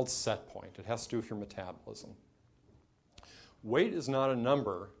something called set point. It has to do with your metabolism. weight is not a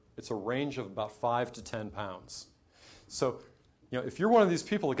number. It's a range of about 5 to 10 pounds. So, if you're one of these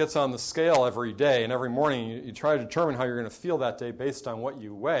people that gets on the scale every day and every morning, you try to determine how you're going to feel that day based on what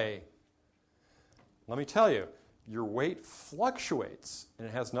you weigh, let me tell you, your weight fluctuates, and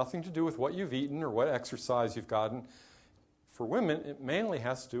it has nothing to do with what you've eaten or what exercise you've gotten. For women, it mainly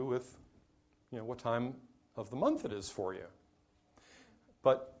has to do with what time of the month it is for you.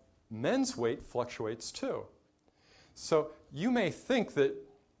 But men's weight fluctuates too. So you may think that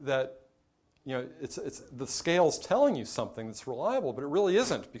it's the scale's telling you something that's reliable, but it really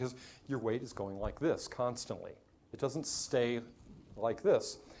isn't, because your weight is going like this constantly. It doesn't stay like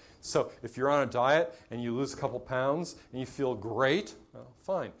this. So if you're on a diet and you lose a couple pounds and you feel great, well,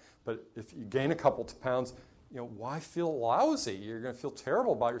 fine. But if you gain a couple pounds, why feel lousy? You're going to feel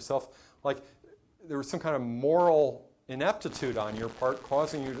terrible about yourself, like there was some kind of moral ineptitude on your part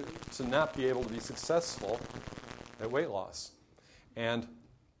causing you to not be able to be successful at weight loss. And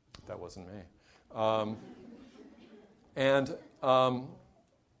that wasn't me.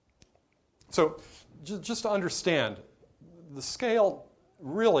 So just to understand, the scale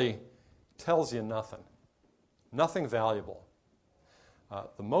really tells you nothing valuable.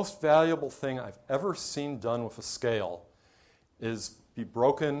 The most valuable thing I've ever seen done with a scale is be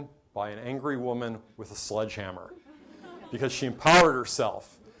broken by an angry woman with a sledgehammer because she empowered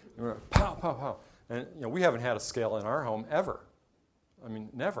herself. Pow, pow, pow. And we haven't had a scale in our home ever. I mean,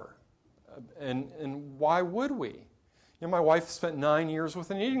 never. And why would we? My wife spent 9 years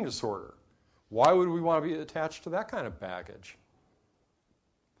with an eating disorder. Why would we want to be attached to that kind of baggage?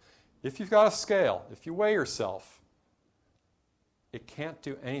 If you've got a scale, if you weigh yourself, it can't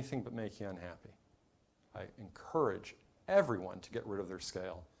do anything but make you unhappy. I encourage everyone to get rid of their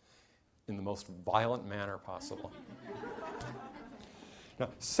scale in the most violent manner possible. Now,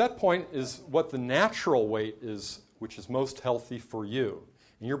 set point is what the natural weight is, which is most healthy for you,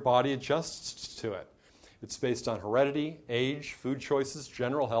 and your body adjusts to it. It's based on heredity, age, food choices,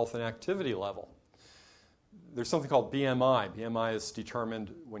 general health, and activity level. There's something called BMI. BMI is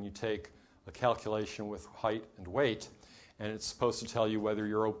determined when you take a calculation with height and weight, and it's supposed to tell you whether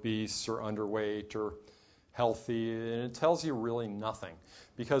you're obese or underweight or healthy, and it tells you really nothing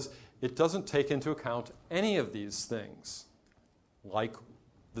because it doesn't take into account any of these things. Like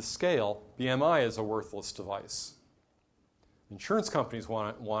the scale, BMI is a worthless device. Insurance companies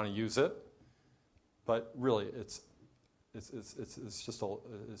want to use it, but really it's just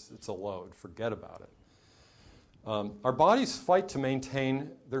a load. Forget about it. Our bodies fight to maintain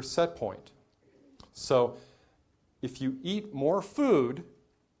their set point. So if you eat more food,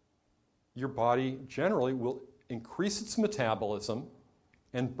 your body generally will increase its metabolism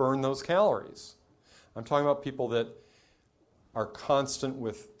and burn those calories. I'm talking about people that are constant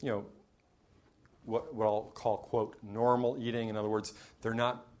with, what I'll call, quote, normal eating. In other words, they're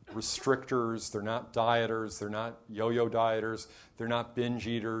not restrictors, they're not dieters, they're not yo-yo dieters, they're not binge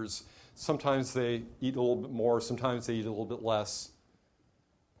eaters. Sometimes they eat a little bit more, sometimes they eat a little bit less.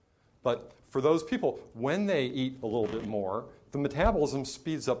 But for those people, when they eat a little bit more, the metabolism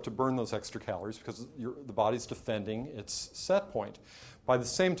speeds up to burn those extra calories because the body's defending its set point. By the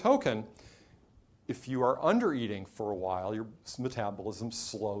same token, if you are under-eating for a while, your metabolism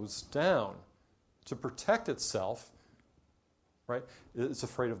slows down to protect itself, right? It's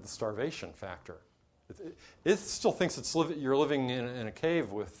afraid of the starvation factor. It still thinks you're living in a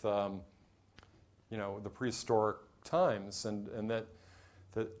cave with, the prehistoric times, and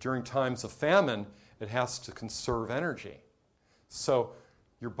that during times of famine, it has to conserve energy. So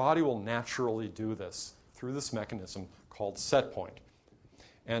your body will naturally do this through this mechanism called set point.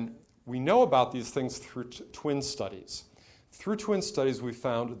 And we know about these things through twin studies. Through twin studies, we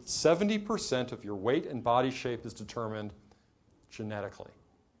found that 70% of your weight and body shape is determined genetically.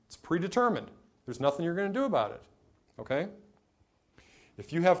 It's predetermined. There's nothing you're going to do about it, okay?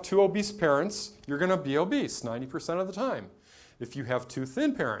 If you have two obese parents, you're going to be obese 90% of the time. If you have two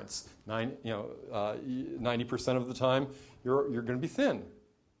thin parents, 90% of the time, you're going to be thin.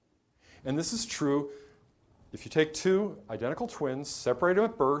 And this is true if you take two identical twins, separate them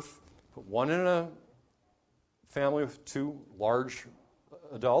at birth, put one in a family with two large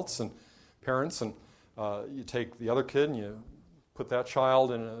adults and parents, and you take the other kid and you put that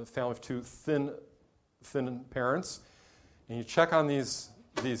child in a family of two thin parents, and you check on these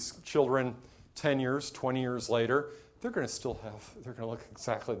children 10 years, 20 years later, they're going to look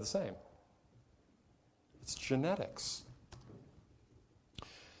exactly the same. It's genetics.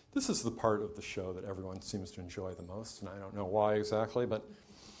 This is the part of the show that everyone seems to enjoy the most, and I don't know why exactly, but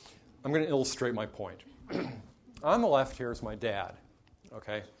I'm going to illustrate my point. On the left here is my dad,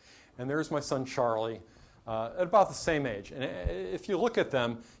 okay? And there's my son Charlie, at about the same age. And if you look at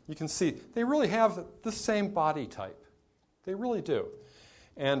them, you can see they really have the same body type. They really do.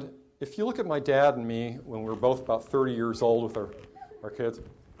 And if you look at my dad and me when we were both about 30 years old with our kids,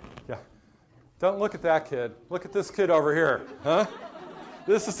 yeah, don't look at that kid. Look at this kid over here, huh?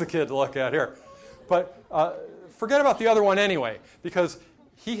 This is the kid to look at here. But forget about the other one anyway, because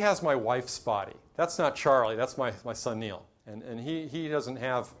he has my wife's body. That's not Charlie. That's my son Neil. And he doesn't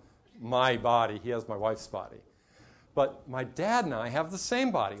have my body. He has my wife's body. But my dad and I have the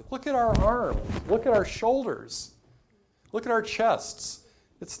same body. Look at our arms. Look at our shoulders. Look at our chests.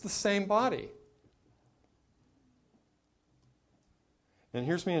 It's the same body. And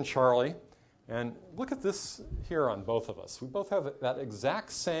here's me and Charlie. And look at this here on both of us. We both have that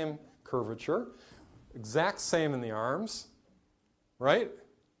exact same curvature, exact same in the arms, right?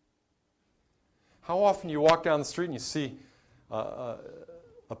 How often do you walk down the street and you see a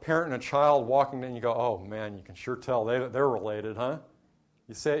parent and a child walking and you go, oh man, you can sure tell they're related, huh?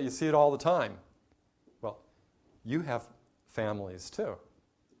 You see it all the time. Well, you have families too.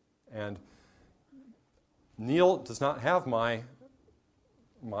 And Neil does not have my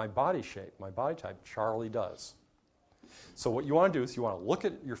body shape, my body type. Charlie does. So what you want to do is you want to look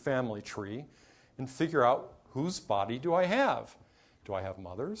at your family tree and figure out whose body do I have? Do I have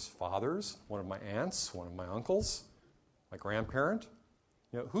mothers, fathers, one of my aunts, one of my uncles, my grandparent?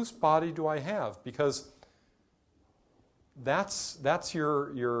 You know, whose body do I have? Because that's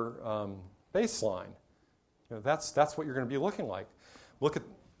your baseline. You know, that's what you're going to be looking like. Look at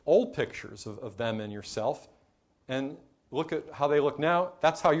old pictures of them and yourself, and look at how they look now.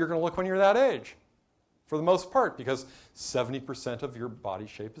 That's how you're going to look when you're that age, for the most part, because 70% of your body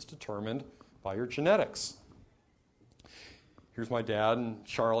shape is determined by your genetics. Here's my dad and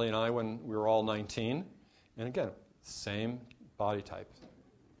Charlie and I when we were all 19. And again, same body type.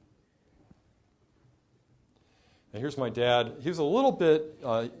 And here's my dad. He was a little bit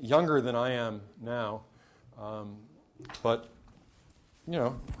younger than I am now. But, you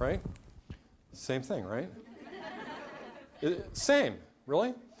know, right? Same thing, right? Same,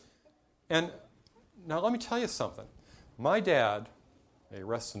 really? And now let me tell you something. My dad, may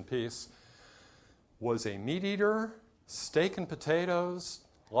rest in peace, was a meat eater, steak and potatoes,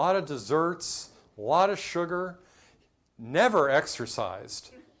 a lot of desserts, a lot of sugar, never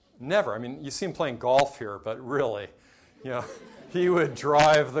exercised. Never. I mean, you see him playing golf here, but really, you know, he would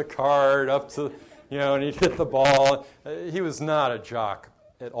drive the cart up to, you know, and he'd hit the ball. He was not a jock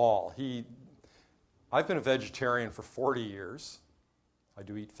at all. I've been a vegetarian for 40 years. I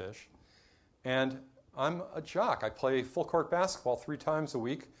do eat fish. And I'm a jock. I play full court basketball 3 times a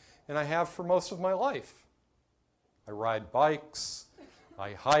week, and I have for most of my life. I ride bikes,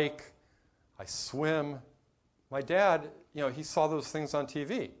 I hike, I swim. My dad, you know, he saw those things on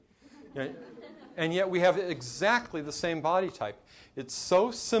TV. You know, and yet we have exactly the same body type. It's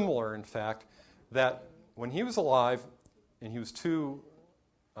so similar, in fact, that when he was alive and he was too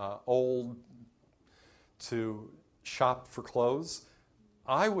old to shop for clothes,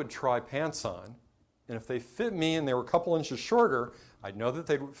 I would try pants on, and if they fit me and they were a couple inches shorter, I'd know that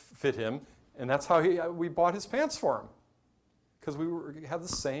they'd fit him, and that's how we bought his pants for him, because we had the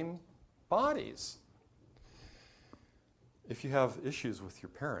same bodies. If you have issues with your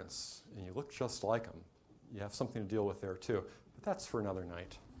parents and you look just like them, you have something to deal with there too, but that's for another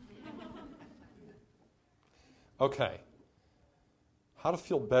night. Okay, how to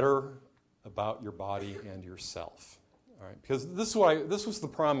feel better about your body and yourself. All right, because this was the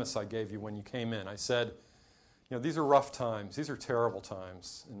promise I gave you when you came in. I said, you know, these are rough times. These are terrible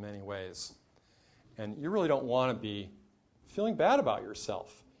times in many ways. And you really don't want to be feeling bad about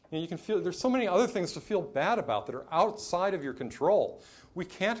yourself. You know, you can feel there's so many other things to feel bad about that are outside of your control. We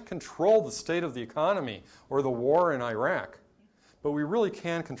can't control the state of the economy or the war in Iraq, but we really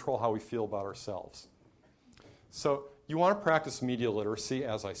can control how we feel about ourselves. So you want to practice media literacy,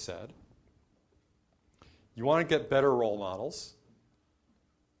 as I said. You want to get better role models.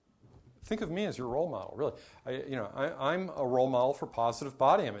 Think of me as your role model, really. I'm a role model for positive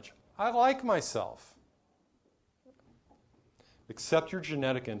body image. I like myself. Accept your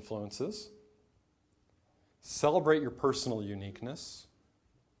genetic influences. Celebrate your personal uniqueness.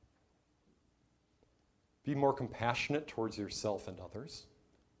 Be more compassionate towards yourself and others.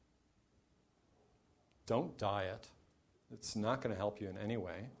 Don't diet. It's not going to help you in any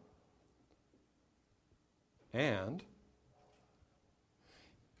way. And,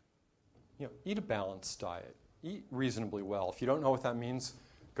 you know, eat a balanced diet. Eat reasonably well. If you don't know what that means,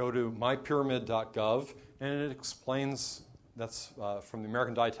 go to mypyramid.gov, and it explains, that's from the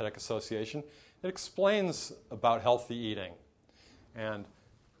American Dietetic Association, it explains about healthy eating. And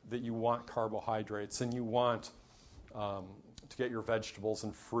that you want carbohydrates and you want to get your vegetables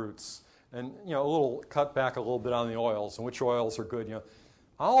and fruits, and a little cut back a little bit on the oils and which oils are good.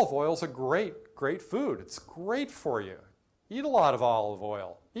 Olive oil is a great food. It's great for you. Eat a lot of olive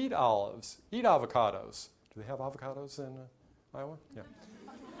oil. Eat olives. Eat avocados. Do they have avocados in Iowa? Yeah.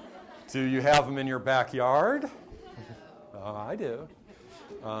 Do you have them in your backyard? I do.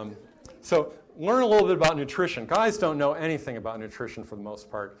 So learn a little bit about nutrition. Guys don't know anything about nutrition for the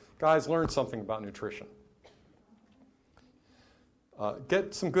most part. Guys, learn something about nutrition.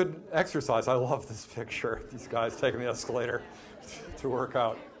 Get some good exercise. I love this picture. These guys taking the escalator to work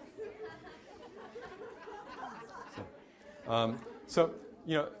out.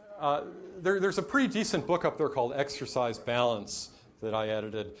 There's a pretty decent book up there called Exercise Balance that I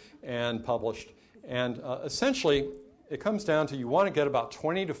edited and published. And essentially, it comes down to you want to get about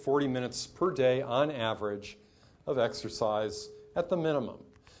 20 to 40 minutes per day on average of exercise at the minimum.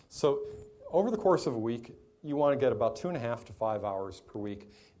 So over the course of a week, you want to get about 2.5 to 5 hours per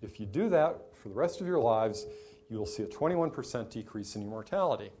week. If you do that for the rest of your lives, you will see a 21% decrease in your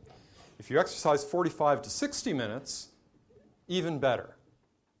mortality. If you exercise 45 to 60 minutes, even better.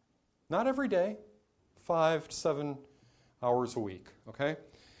 Not every day, 5 to 7 hours a week, okay?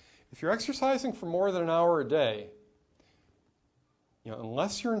 If you're exercising for more than an hour a day,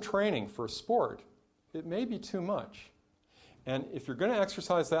 unless you're in training for a sport, it may be too much. And if you're going to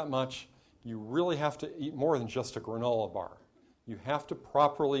exercise that much, you really have to eat more than just a granola bar. You have to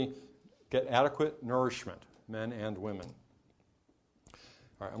properly get adequate nourishment, men and women.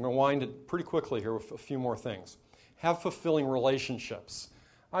 All right, I'm going to wind it pretty quickly here with a few more things. Have fulfilling relationships.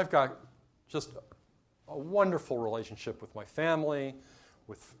 I've got just a wonderful relationship with my family,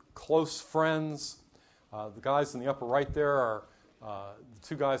 with close friends. The guys in the upper right there are the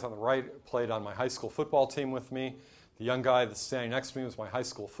two guys on the right played on my high school football team with me. The young guy that's standing next to me was my high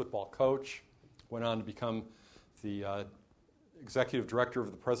school football coach. Went on to become the executive director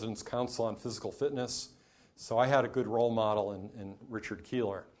of the President's Council on Physical Fitness. So I had a good role model in Richard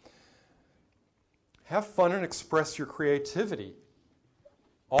Keeler. Have fun and express your creativity.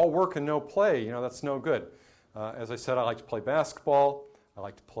 All work and no play, that's no good. As I said, I like to play basketball. I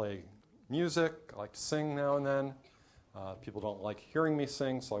like to play music. I like to sing now and then. People don't like hearing me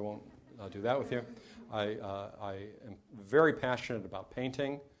sing, so I won't do that with you. I am very passionate about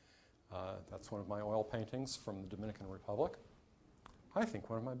painting. That's one of my oil paintings from the Dominican Republic. I think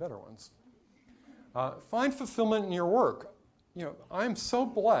one of my better ones. Find fulfillment in your work. I'm so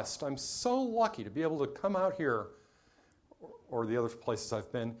blessed. I'm so lucky to be able to come out here or the other places I've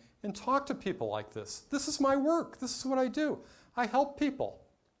been and talk to people like this. This is my work. This is what I do. I help people.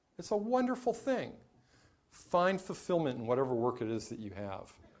 It's a wonderful thing. Find fulfillment in whatever work it is that you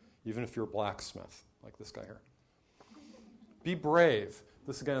have, even if you're a blacksmith, like this guy here. Be brave.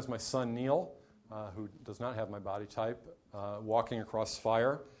 This, again, is my son, Neil, who does not have my body type, walking across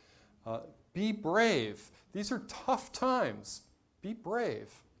fire. Be brave. These are tough times. Be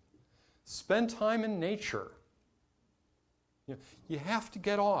brave. Spend time in nature. You have to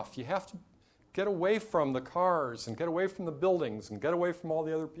get off. You have to get away from the cars and get away from the buildings and get away from all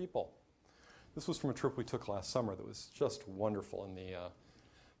the other people. This was from a trip we took last summer that was just wonderful in the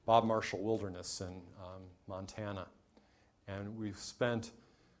Bob Marshall Wilderness in Montana. And we spent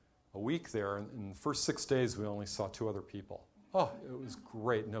a week there, and in the first 6 days we only saw 2 other people. Oh, it was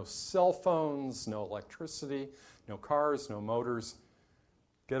great. No cell phones, no electricity, no cars, no motors.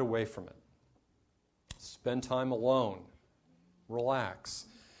 Get away from it. Spend time alone. Relax.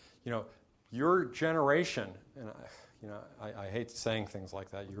 Your generation, and I hate saying things like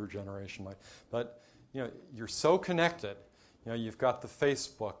that, your generation, but you're so connected. You've got the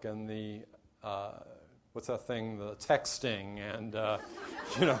Facebook and the, what's that thing, the texting and,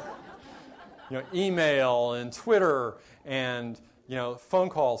 email and Twitter and, phone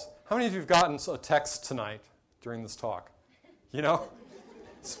calls. How many of you have gotten a text tonight during this talk?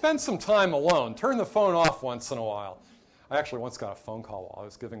 Spend some time alone. Turn the phone off once in a while. I actually once got a phone call while I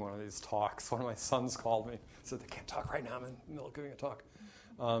was giving one of these talks. One of my sons called me. Said, "They can't talk right now. I'm in the middle of giving a talk."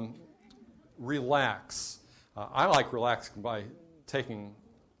 Relax. I like relaxing by taking,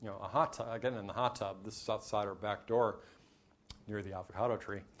 a hot tub, getting in the hot tub. This is outside our back door near the avocado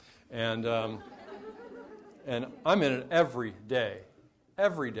tree. And I'm in it every day.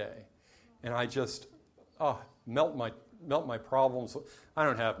 And I just melt my problems. I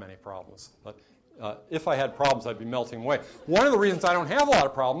don't have many problems, but if I had problems, I'd be melting away. One of the reasons I don't have a lot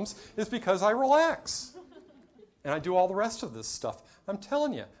of problems is because I relax. And I do all the rest of this stuff. I'm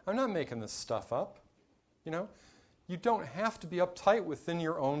telling you, I'm not making this stuff up. You don't have to be uptight within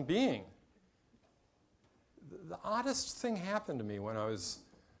your own being. The oddest thing happened to me when I was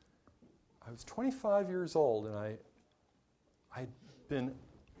was 25 years old, and I'd been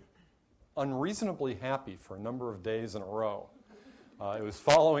unreasonably happy for a number of days in a row. It was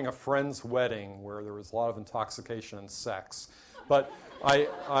following a friend's wedding where there was a lot of intoxication and sex. But I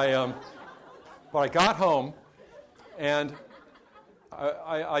got home, and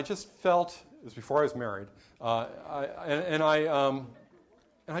I just felt, it was before I was married, and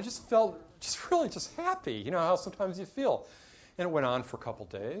I just felt really happy. You know how sometimes you feel. And it went on for a couple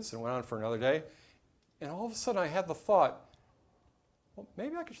days, and went on for another day, and all of a sudden I had the thought, well,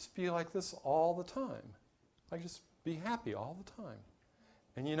 maybe I could just be like this all the time. I could just be happy all the time.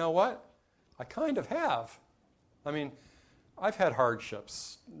 And you know what? I kind of have. I mean, I've had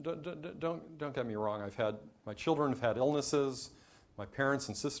hardships. Don't get me wrong. My children have had illnesses. My parents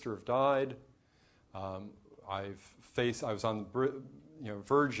and sister have died. I was on the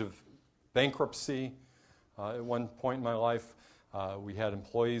verge of bankruptcy at one point in my life. We had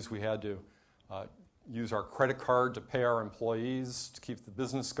employees. We had to use our credit card to pay our employees to keep the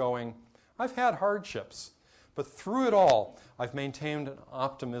business going. I've had hardships. But through it all, I've maintained an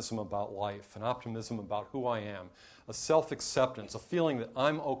optimism about life, an optimism about who I am, a self-acceptance, a feeling that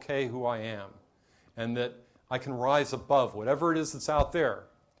I'm okay who I am, and that I can rise above whatever it is that's out there.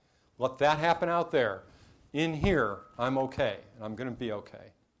 Let that happen out there. In here, I'm okay, and I'm going to be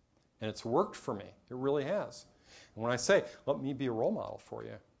okay. And it's worked for me. It really has. And when I say, let me be a role model for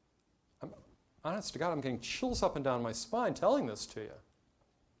you, honest to God, I'm getting chills up and down my spine telling this to you.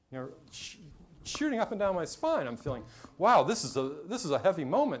 You know, shooting up and down my spine. I'm feeling, wow, this is a heavy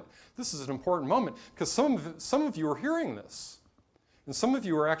moment. This is an important moment because some of you are hearing this, and some of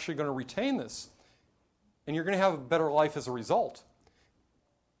you are actually going to retain this, and you're going to have a better life as a result.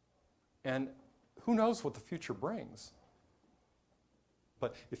 And who knows what the future brings?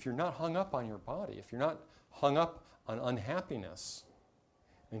 But if you're not hung up on your body, if you're not hung up on unhappiness,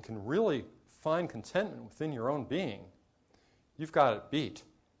 and can really find contentment within your own being, you've got it beat.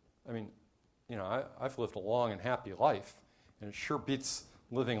 I mean, you know, I've lived a long and happy life, and it sure beats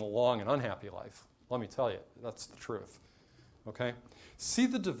living a long and unhappy life. Let me tell you, that's the truth. Okay? See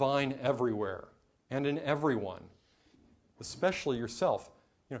the divine everywhere and in everyone, especially yourself.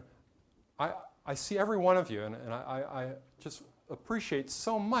 You know, I see every one of you, and I just appreciate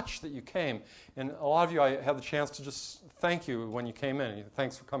so much that you came. And a lot of you, I have the chance to just thank you when you came in.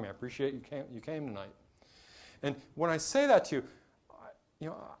 Thanks for coming. I appreciate you came tonight. And when I say that to you, you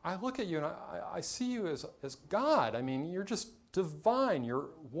know, I look at you and I see you as God. I mean, you're just divine. You're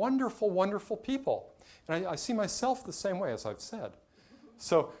wonderful, wonderful people. And I see myself the same way, as I've said.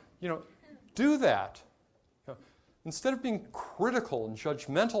 So, you know, do that. You know, instead of being critical and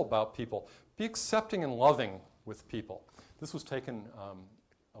judgmental about people, be accepting and loving with people. This was taken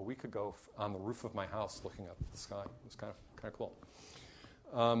a week ago on the roof of my house looking up at the sky. It was kind of cool.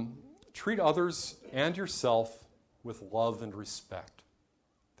 Treat others and yourself with love and respect.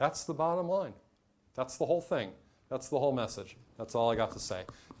 That's the bottom line. That's the whole thing. That's the whole message. That's all I got to say.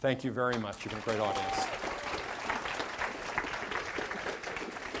 Thank you very much. You've been a great audience.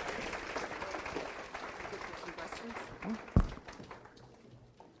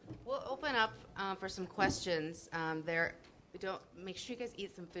 We'll open up for some questions. Make sure you guys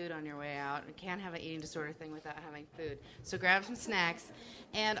eat some food on your way out. You can't have an eating disorder thing without having food. So grab some snacks.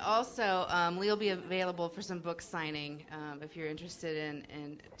 And also, Leigh will be available for some book signing if you're interested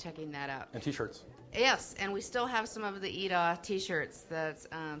in checking that out. And T-shirts. Yes, and we still have some of the EDA T-shirts that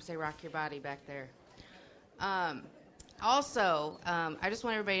say Rock Your Body back there. Also, I just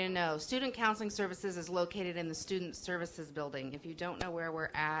want everybody to know, Student Counseling Services is located in the Student Services Building. If you don't know where we're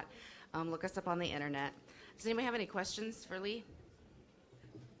at, look us up on the internet. Does anybody have any questions for Leigh?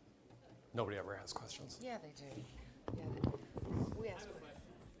 Nobody ever has questions. Yeah, they do. Yeah, we ask questions.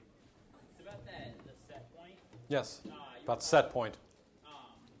 It's about the set point. Yes, about set point.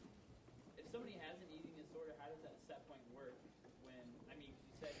 If somebody has an eating disorder, how does that set point work? When you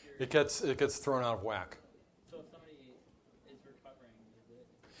said it gets thrown out of whack. So if somebody is recovering,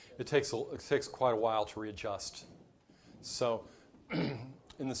 It takes quite a while to readjust. So,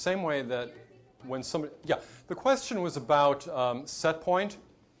 in the same way that when somebody, the question was about set point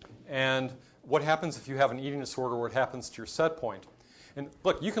and what happens if you have an eating disorder, what happens to your set point. And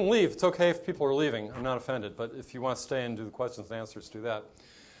look, you can leave. It's okay if people are leaving. I'm not offended. But if you want to stay and do the questions and answers, do that.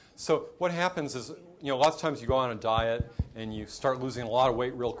 So what happens is, lots of times you go on a diet and you start losing a lot of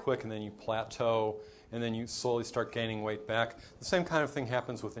weight real quick, and then you plateau, and then you slowly start gaining weight back. The same kind of thing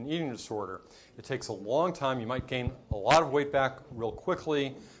happens with an eating disorder. It takes a long time. You might gain a lot of weight back real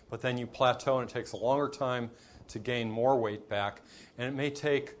quickly, but then you plateau, and it takes a longer time to gain more weight back. And it may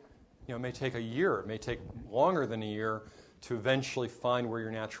take a year. It may take longer than a year to eventually find where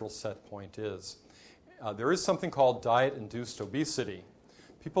your natural set point is. There is something called diet-induced obesity.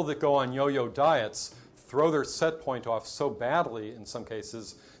 People that go on yo-yo diets throw their set point off so badly, in some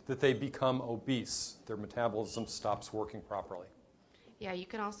cases, that they become obese. Their metabolism stops working properly. Yeah, you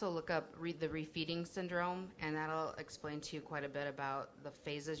can also look up the refeeding syndrome, and that'll explain to you quite a bit about the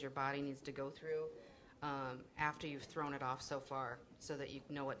phases your body needs to go through after you've thrown it off so far, so that you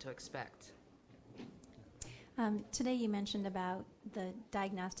know what to expect. Today you mentioned about the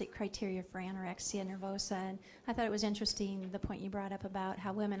diagnostic criteria for anorexia nervosa, and I thought it was interesting the point you brought up about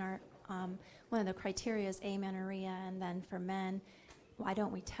how women are, one of the criteria is amenorrhea, and then for men, why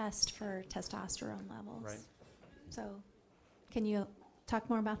don't we test for testosterone levels? Right. So can you talk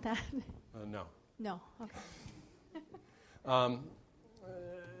more about that? No. No, okay.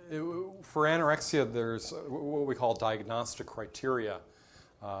 For anorexia, there's what we call diagnostic criteria.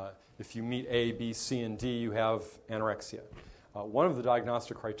 If you meet A, B, C, and D, you have anorexia. One of the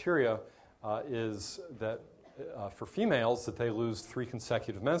diagnostic criteria is that for females that they lose 3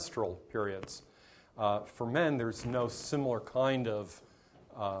 consecutive menstrual periods. For men, there's no similar kind of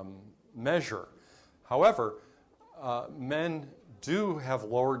measure. However, men do have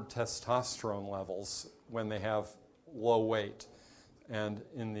lowered testosterone levels when they have low weight. And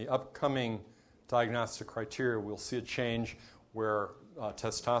in the upcoming diagnostic criteria, we'll see a change where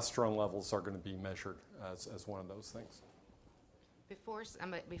testosterone levels are going to be measured as one of those things. Before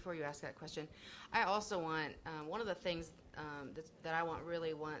you ask that question, I also want, one of the things that I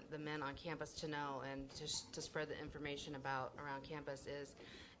really want the men on campus to know and to spread the information about around campus is,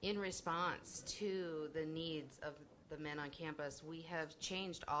 in response to the needs of the men on campus, we have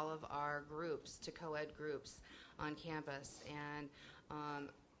changed all of our groups to co-ed groups on campus, and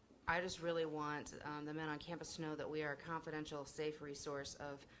I just really want the men on campus to know that we are a confidential, safe resource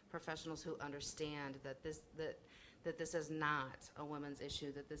of professionals who understand that this is not a women's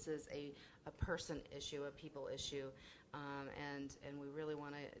issue, that this is a person issue, a people issue, and we really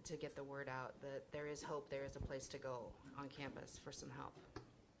want to get the word out that there is hope, there is a place to go on campus for some help.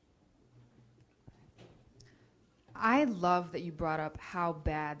 I love that you brought up how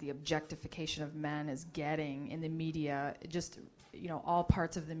bad the objectification of men is getting in the media, just, all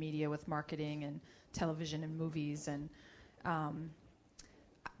parts of the media with marketing and television and movies, and I'm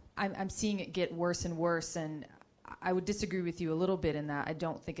seeing it get worse and worse, and I would disagree with you a little bit in that I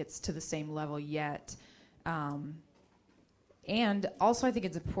don't think it's to the same level yet. And also I think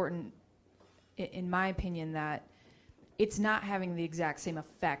it's important, in my opinion, that it's not having the exact same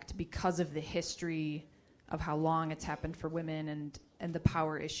effect because of the history of how long it's happened for women and the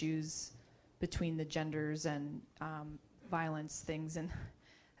power issues between the genders and violence things, and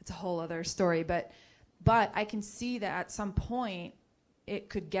it's a whole other story. But I can see that at some point it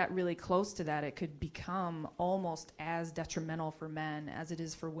could get really close to that. It could become almost as detrimental for men as it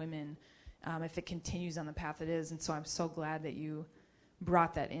is for women if it continues on the path it is. And so I'm so glad that you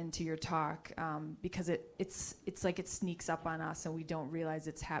brought that into your talk because it's like it sneaks up on us and we don't realize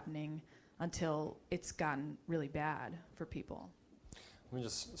it's happening until it's gotten really bad for people. Let me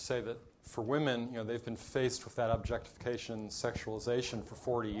just say that for women, they've been faced with that objectification and sexualization for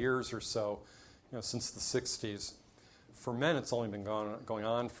 40 years or so, since the 60s. For men, it's only been going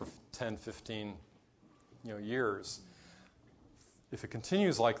on for 10, 15, years. If it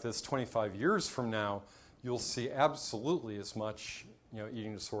continues like this 25 years from now, you'll see absolutely as much,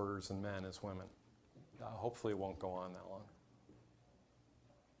 eating disorders in men as women. Hopefully it won't go on that long.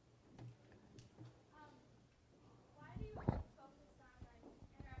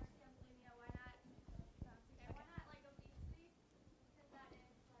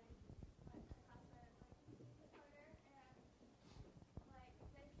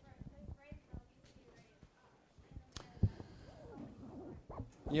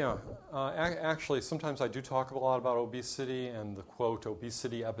 Yeah, actually, sometimes I do talk a lot about obesity and the, quote,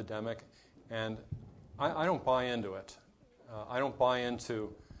 obesity epidemic, and I don't buy into it. I don't buy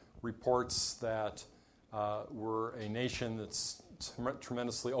into reports that we're a nation that's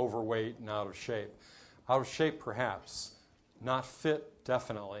tremendously overweight and out of shape. Out of shape, perhaps. Not fit,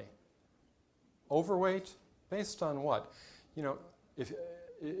 definitely. Overweight, based on what? If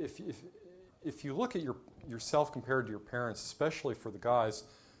you look at yourself compared to your parents, especially for the guys,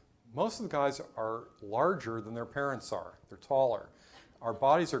 most of the guys are larger than their parents are. They're taller. Our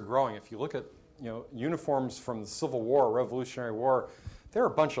bodies are growing. If you look at uniforms from the Civil War, Revolutionary War, they're a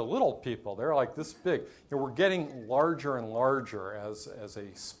bunch of little people. They're like this big. We're getting larger and larger as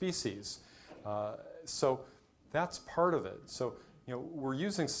a species. So that's part of it. So we're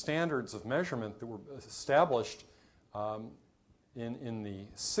using standards of measurement that were established in the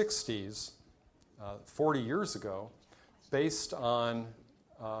 60s, 40 years ago, based on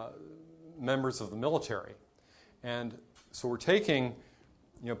members of the military. And so we're taking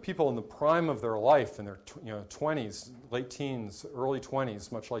people in the prime of their life, in their 20s, late teens, early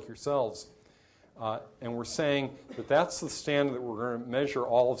 20s, much like yourselves, and we're saying that that's the standard that we're going to measure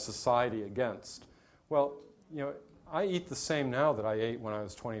all of society against. Well, I eat the same now that I ate when I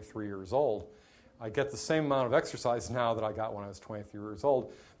was 23 years old. I get the same amount of exercise now that I got when I was 23 years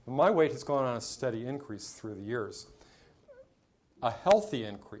old. But my weight has gone on a steady increase through the years. A healthy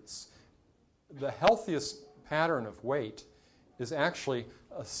increase. The healthiest pattern of weight is actually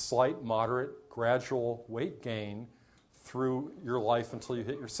a slight, moderate, gradual weight gain through your life until you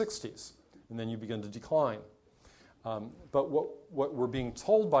hit your 60s, and then you begin to decline. But what we're being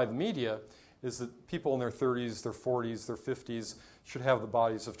told by the media is that people in their 30s, their 40s, their 50s should have the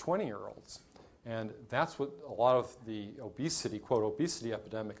bodies of 20-year-olds. And that's what a lot of the obesity, quote, obesity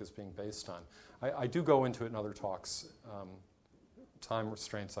epidemic is being based on. I do go into it in other talks. Time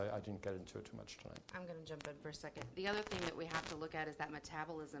restraints, I didn't get into it too much tonight. I'm going to jump in for a second. The other thing that we have to look at is that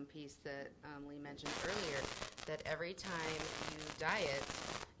metabolism piece that Leigh mentioned earlier, that every time you diet,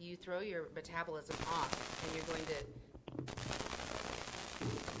 you throw your metabolism off, and you're going to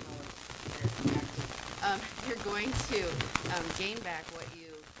gain back what you.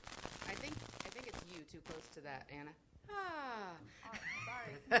 I think it's you too close to that, Anna.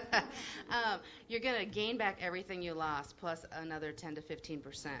 Sorry. You're going to gain back everything you lost plus another 10 to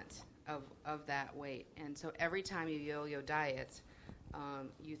 15% of that weight. And so every time you yo-yo diet,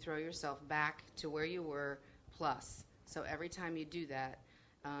 you throw yourself back to where you were plus. So every time you do that,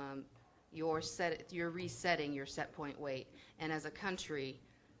 you're resetting your set point weight. And as a country,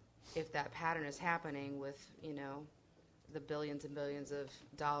 if that pattern is happening with, the billions and billions of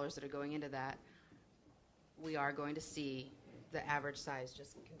dollars that are going into that, we are going to see the average size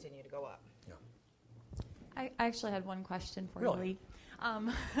just continue to go up. Yeah. I actually had one question for Really? you,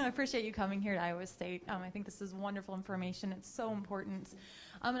 Leigh. I appreciate you coming here to Iowa State. I think this is wonderful information. It's so important.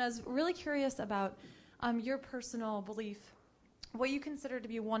 And I was really curious about your personal belief, what you consider to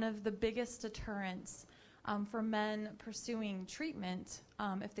be one of the biggest deterrents for men pursuing treatment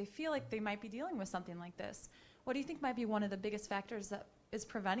if they feel like they might be dealing with something like this. What do you think might be one of the biggest factors that is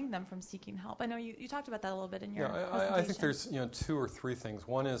preventing them from seeking help? I know you talked about that a little bit in your presentation. I think there's 2 or 3 things.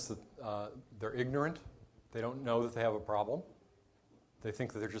 One is that they're ignorant. They don't know that they have a problem. They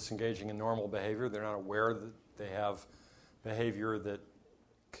think that they're just engaging in normal behavior. They're not aware that they have behavior that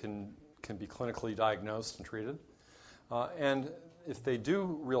can be clinically diagnosed and treated. And if they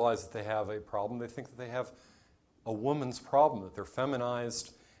do realize that they have a problem, they think that they have a woman's problem, that they're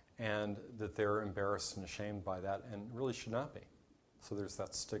feminized and that they're embarrassed and ashamed by that and really should not be. So there's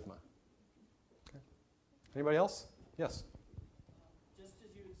that stigma. Okay. Anybody else? Yes. Just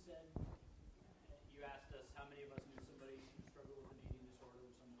as you had said, you asked us how many of us knew somebody who struggled with an eating disorder, or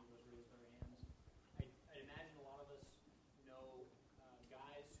somebody who raised their hands. I imagine a lot of us know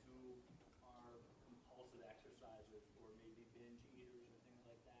guys who are compulsive exercisers or maybe binge eaters or things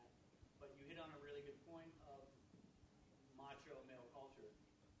like that. But you hit on a really good point of macho male culture.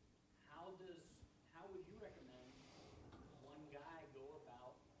 How would you recommend one guy go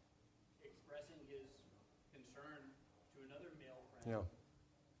about expressing his concern to another male friend?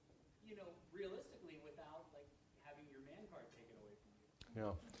 Yeah. Realistically, without having your man card taken away from you.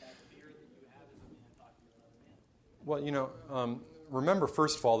 Yeah. That fear that you have as a man talking to another man. Well, remember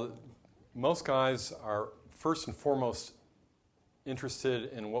first of all that most guys are first and foremost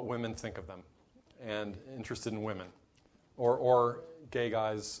interested in what women think of them, and interested in women, or gay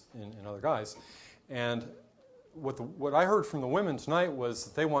guys in other guys. And what I heard from the women tonight was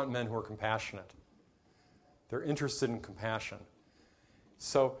that they want men who are compassionate. They're interested in compassion.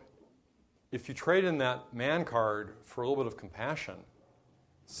 So if you trade in that man card for a little bit of compassion,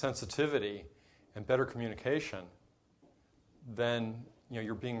 sensitivity, and better communication, then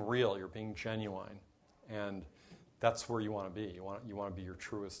you're being real, you're being genuine, and that's where you want to be. You want to be your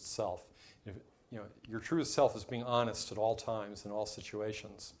truest self. Your truest self is being honest at all times in all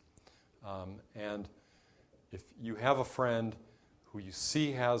situations. And if you have a friend who you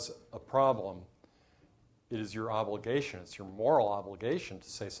see has a problem, it is your obligation, it's your moral obligation to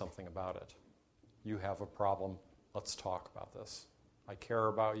say something about it. You have a problem, let's talk about this. I care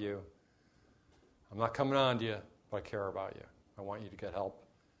about you. I'm not coming on to you, but I care about you. I want you to get help.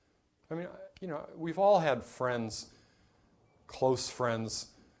 I mean, we've all had friends, close friends,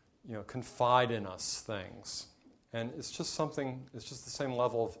 confide in us things. And it's just the same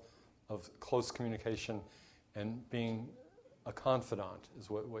level of close communication, and being a confidant is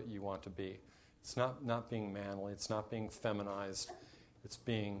what you want to be. It's not being manly, it's not being feminized, it's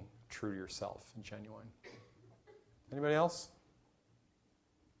being true to yourself and genuine. Anybody else?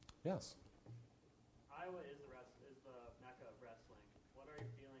 Yes. Iowa is the mecca of wrestling. What are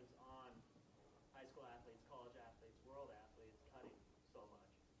your feelings on high school athletes, college athletes, world athletes cutting so much,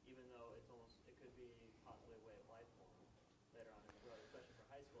 even though it could be possibly a way of life for them later on in the road, especially for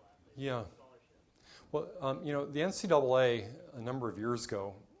high school athletes? Yeah. Scholarship. Well, the NCAA a number of years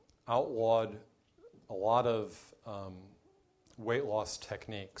ago outlawed a lot of weight loss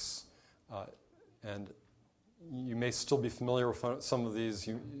techniques, and you may still be familiar with some of these.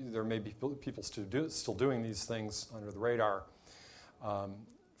 There may be people still doing these things under the radar.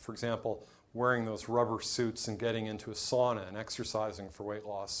 For example, wearing those rubber suits and getting into a sauna and exercising for weight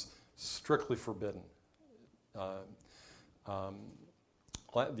loss, strictly forbidden. The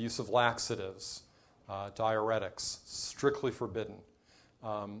use of laxatives, diuretics, strictly forbidden.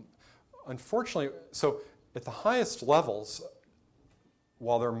 Unfortunately, so at the highest levels,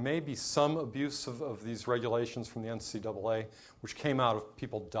 while there may be some abuse of these regulations from the NCAA, which came out of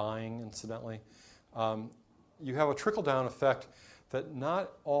people dying, incidentally, you have a trickle-down effect that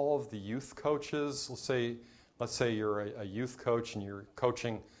not all of the youth coaches, let's say you're a youth coach and you're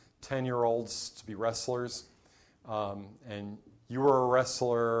coaching 10-year-olds to be wrestlers, and you were a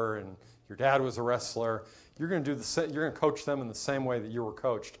wrestler and your dad was a wrestler, you're going to coach them in the same way that you were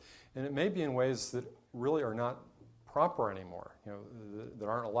coached, and it may be in ways that really are not proper anymore, that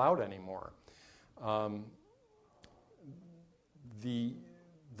aren't allowed anymore. The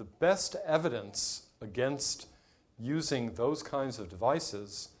best evidence against using those kinds of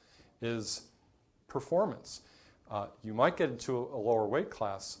devices is performance. You might get into a lower weight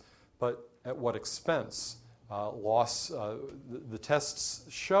class, but at what expense? The tests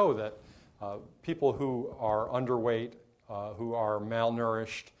show that people who are underweight, who are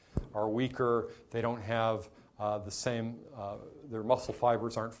malnourished, are weaker, they don't have the same, their muscle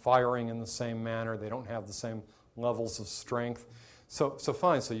fibers aren't firing in the same manner, they don't have the same levels of strength. So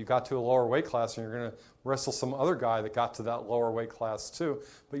fine, so you got to a lower weight class and you're going to wrestle some other guy that got to that lower weight class too,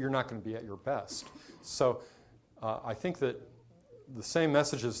 but you're not going to be at your best. So I think that the same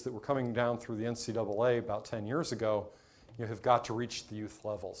messages that were coming down through the NCAA about 10 years ago, you have got to reach the youth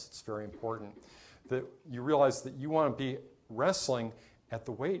levels. It's very important that you realize that you want to be wrestling at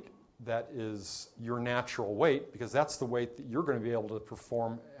the weight that is your natural weight, because that's the weight that you're going to be able to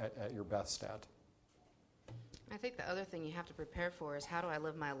perform at your best at. I think the other thing you have to prepare for is, how do I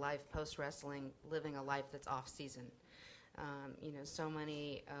live my life post-wrestling, living a life that's off-season? So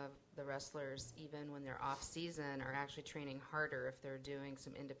many of the wrestlers, even when they're off-season, are actually training harder if they're doing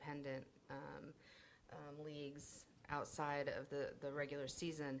some independent leagues outside of the regular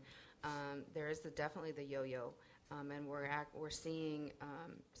season. There is definitely the yo-yo. And we're seeing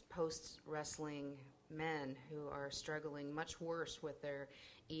post-wrestling men who are struggling much worse with their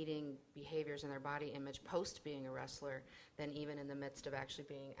eating behaviors and their body image post being a wrestler than even in the midst of actually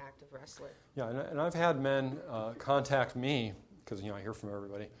being active wrestler. Yeah, and I've had men contact me, because I hear from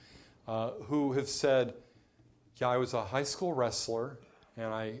everybody, who have said, yeah, I was a high school wrestler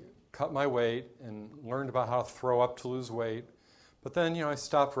and I cut my weight and learned about how to throw up to lose weight, but then I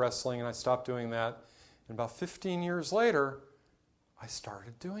stopped wrestling and I stopped doing that. And about 15 years later, I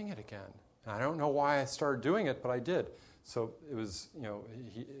started doing it again. And I don't know why I started doing it, but I did. So it was,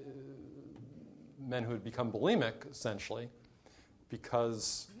 men who had become bulimic, essentially,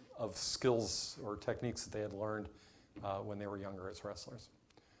 because of skills or techniques that they had learned when they were younger as wrestlers.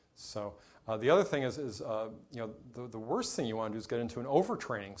 So the other thing is the worst thing you want to do is get into an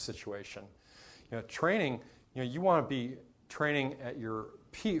overtraining situation. Training, you want to be training at your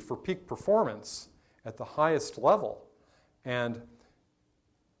for peak performance at the highest level, and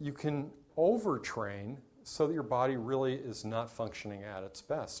you can overtrain so that your body really is not functioning at its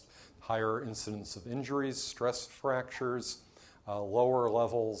best. Higher incidence of injuries, stress fractures, lower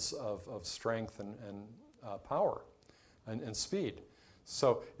levels of strength and power and speed.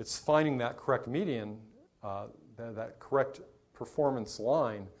 So it's finding that correct median, that correct performance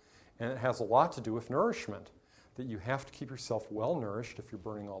line, and it has a lot to do with nourishment, that you have to keep yourself well nourished if you're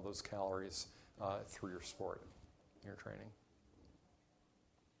burning all those calories through your sport, your training.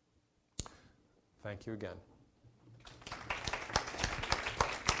 Thank you again.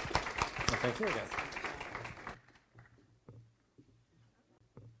 And thank you again.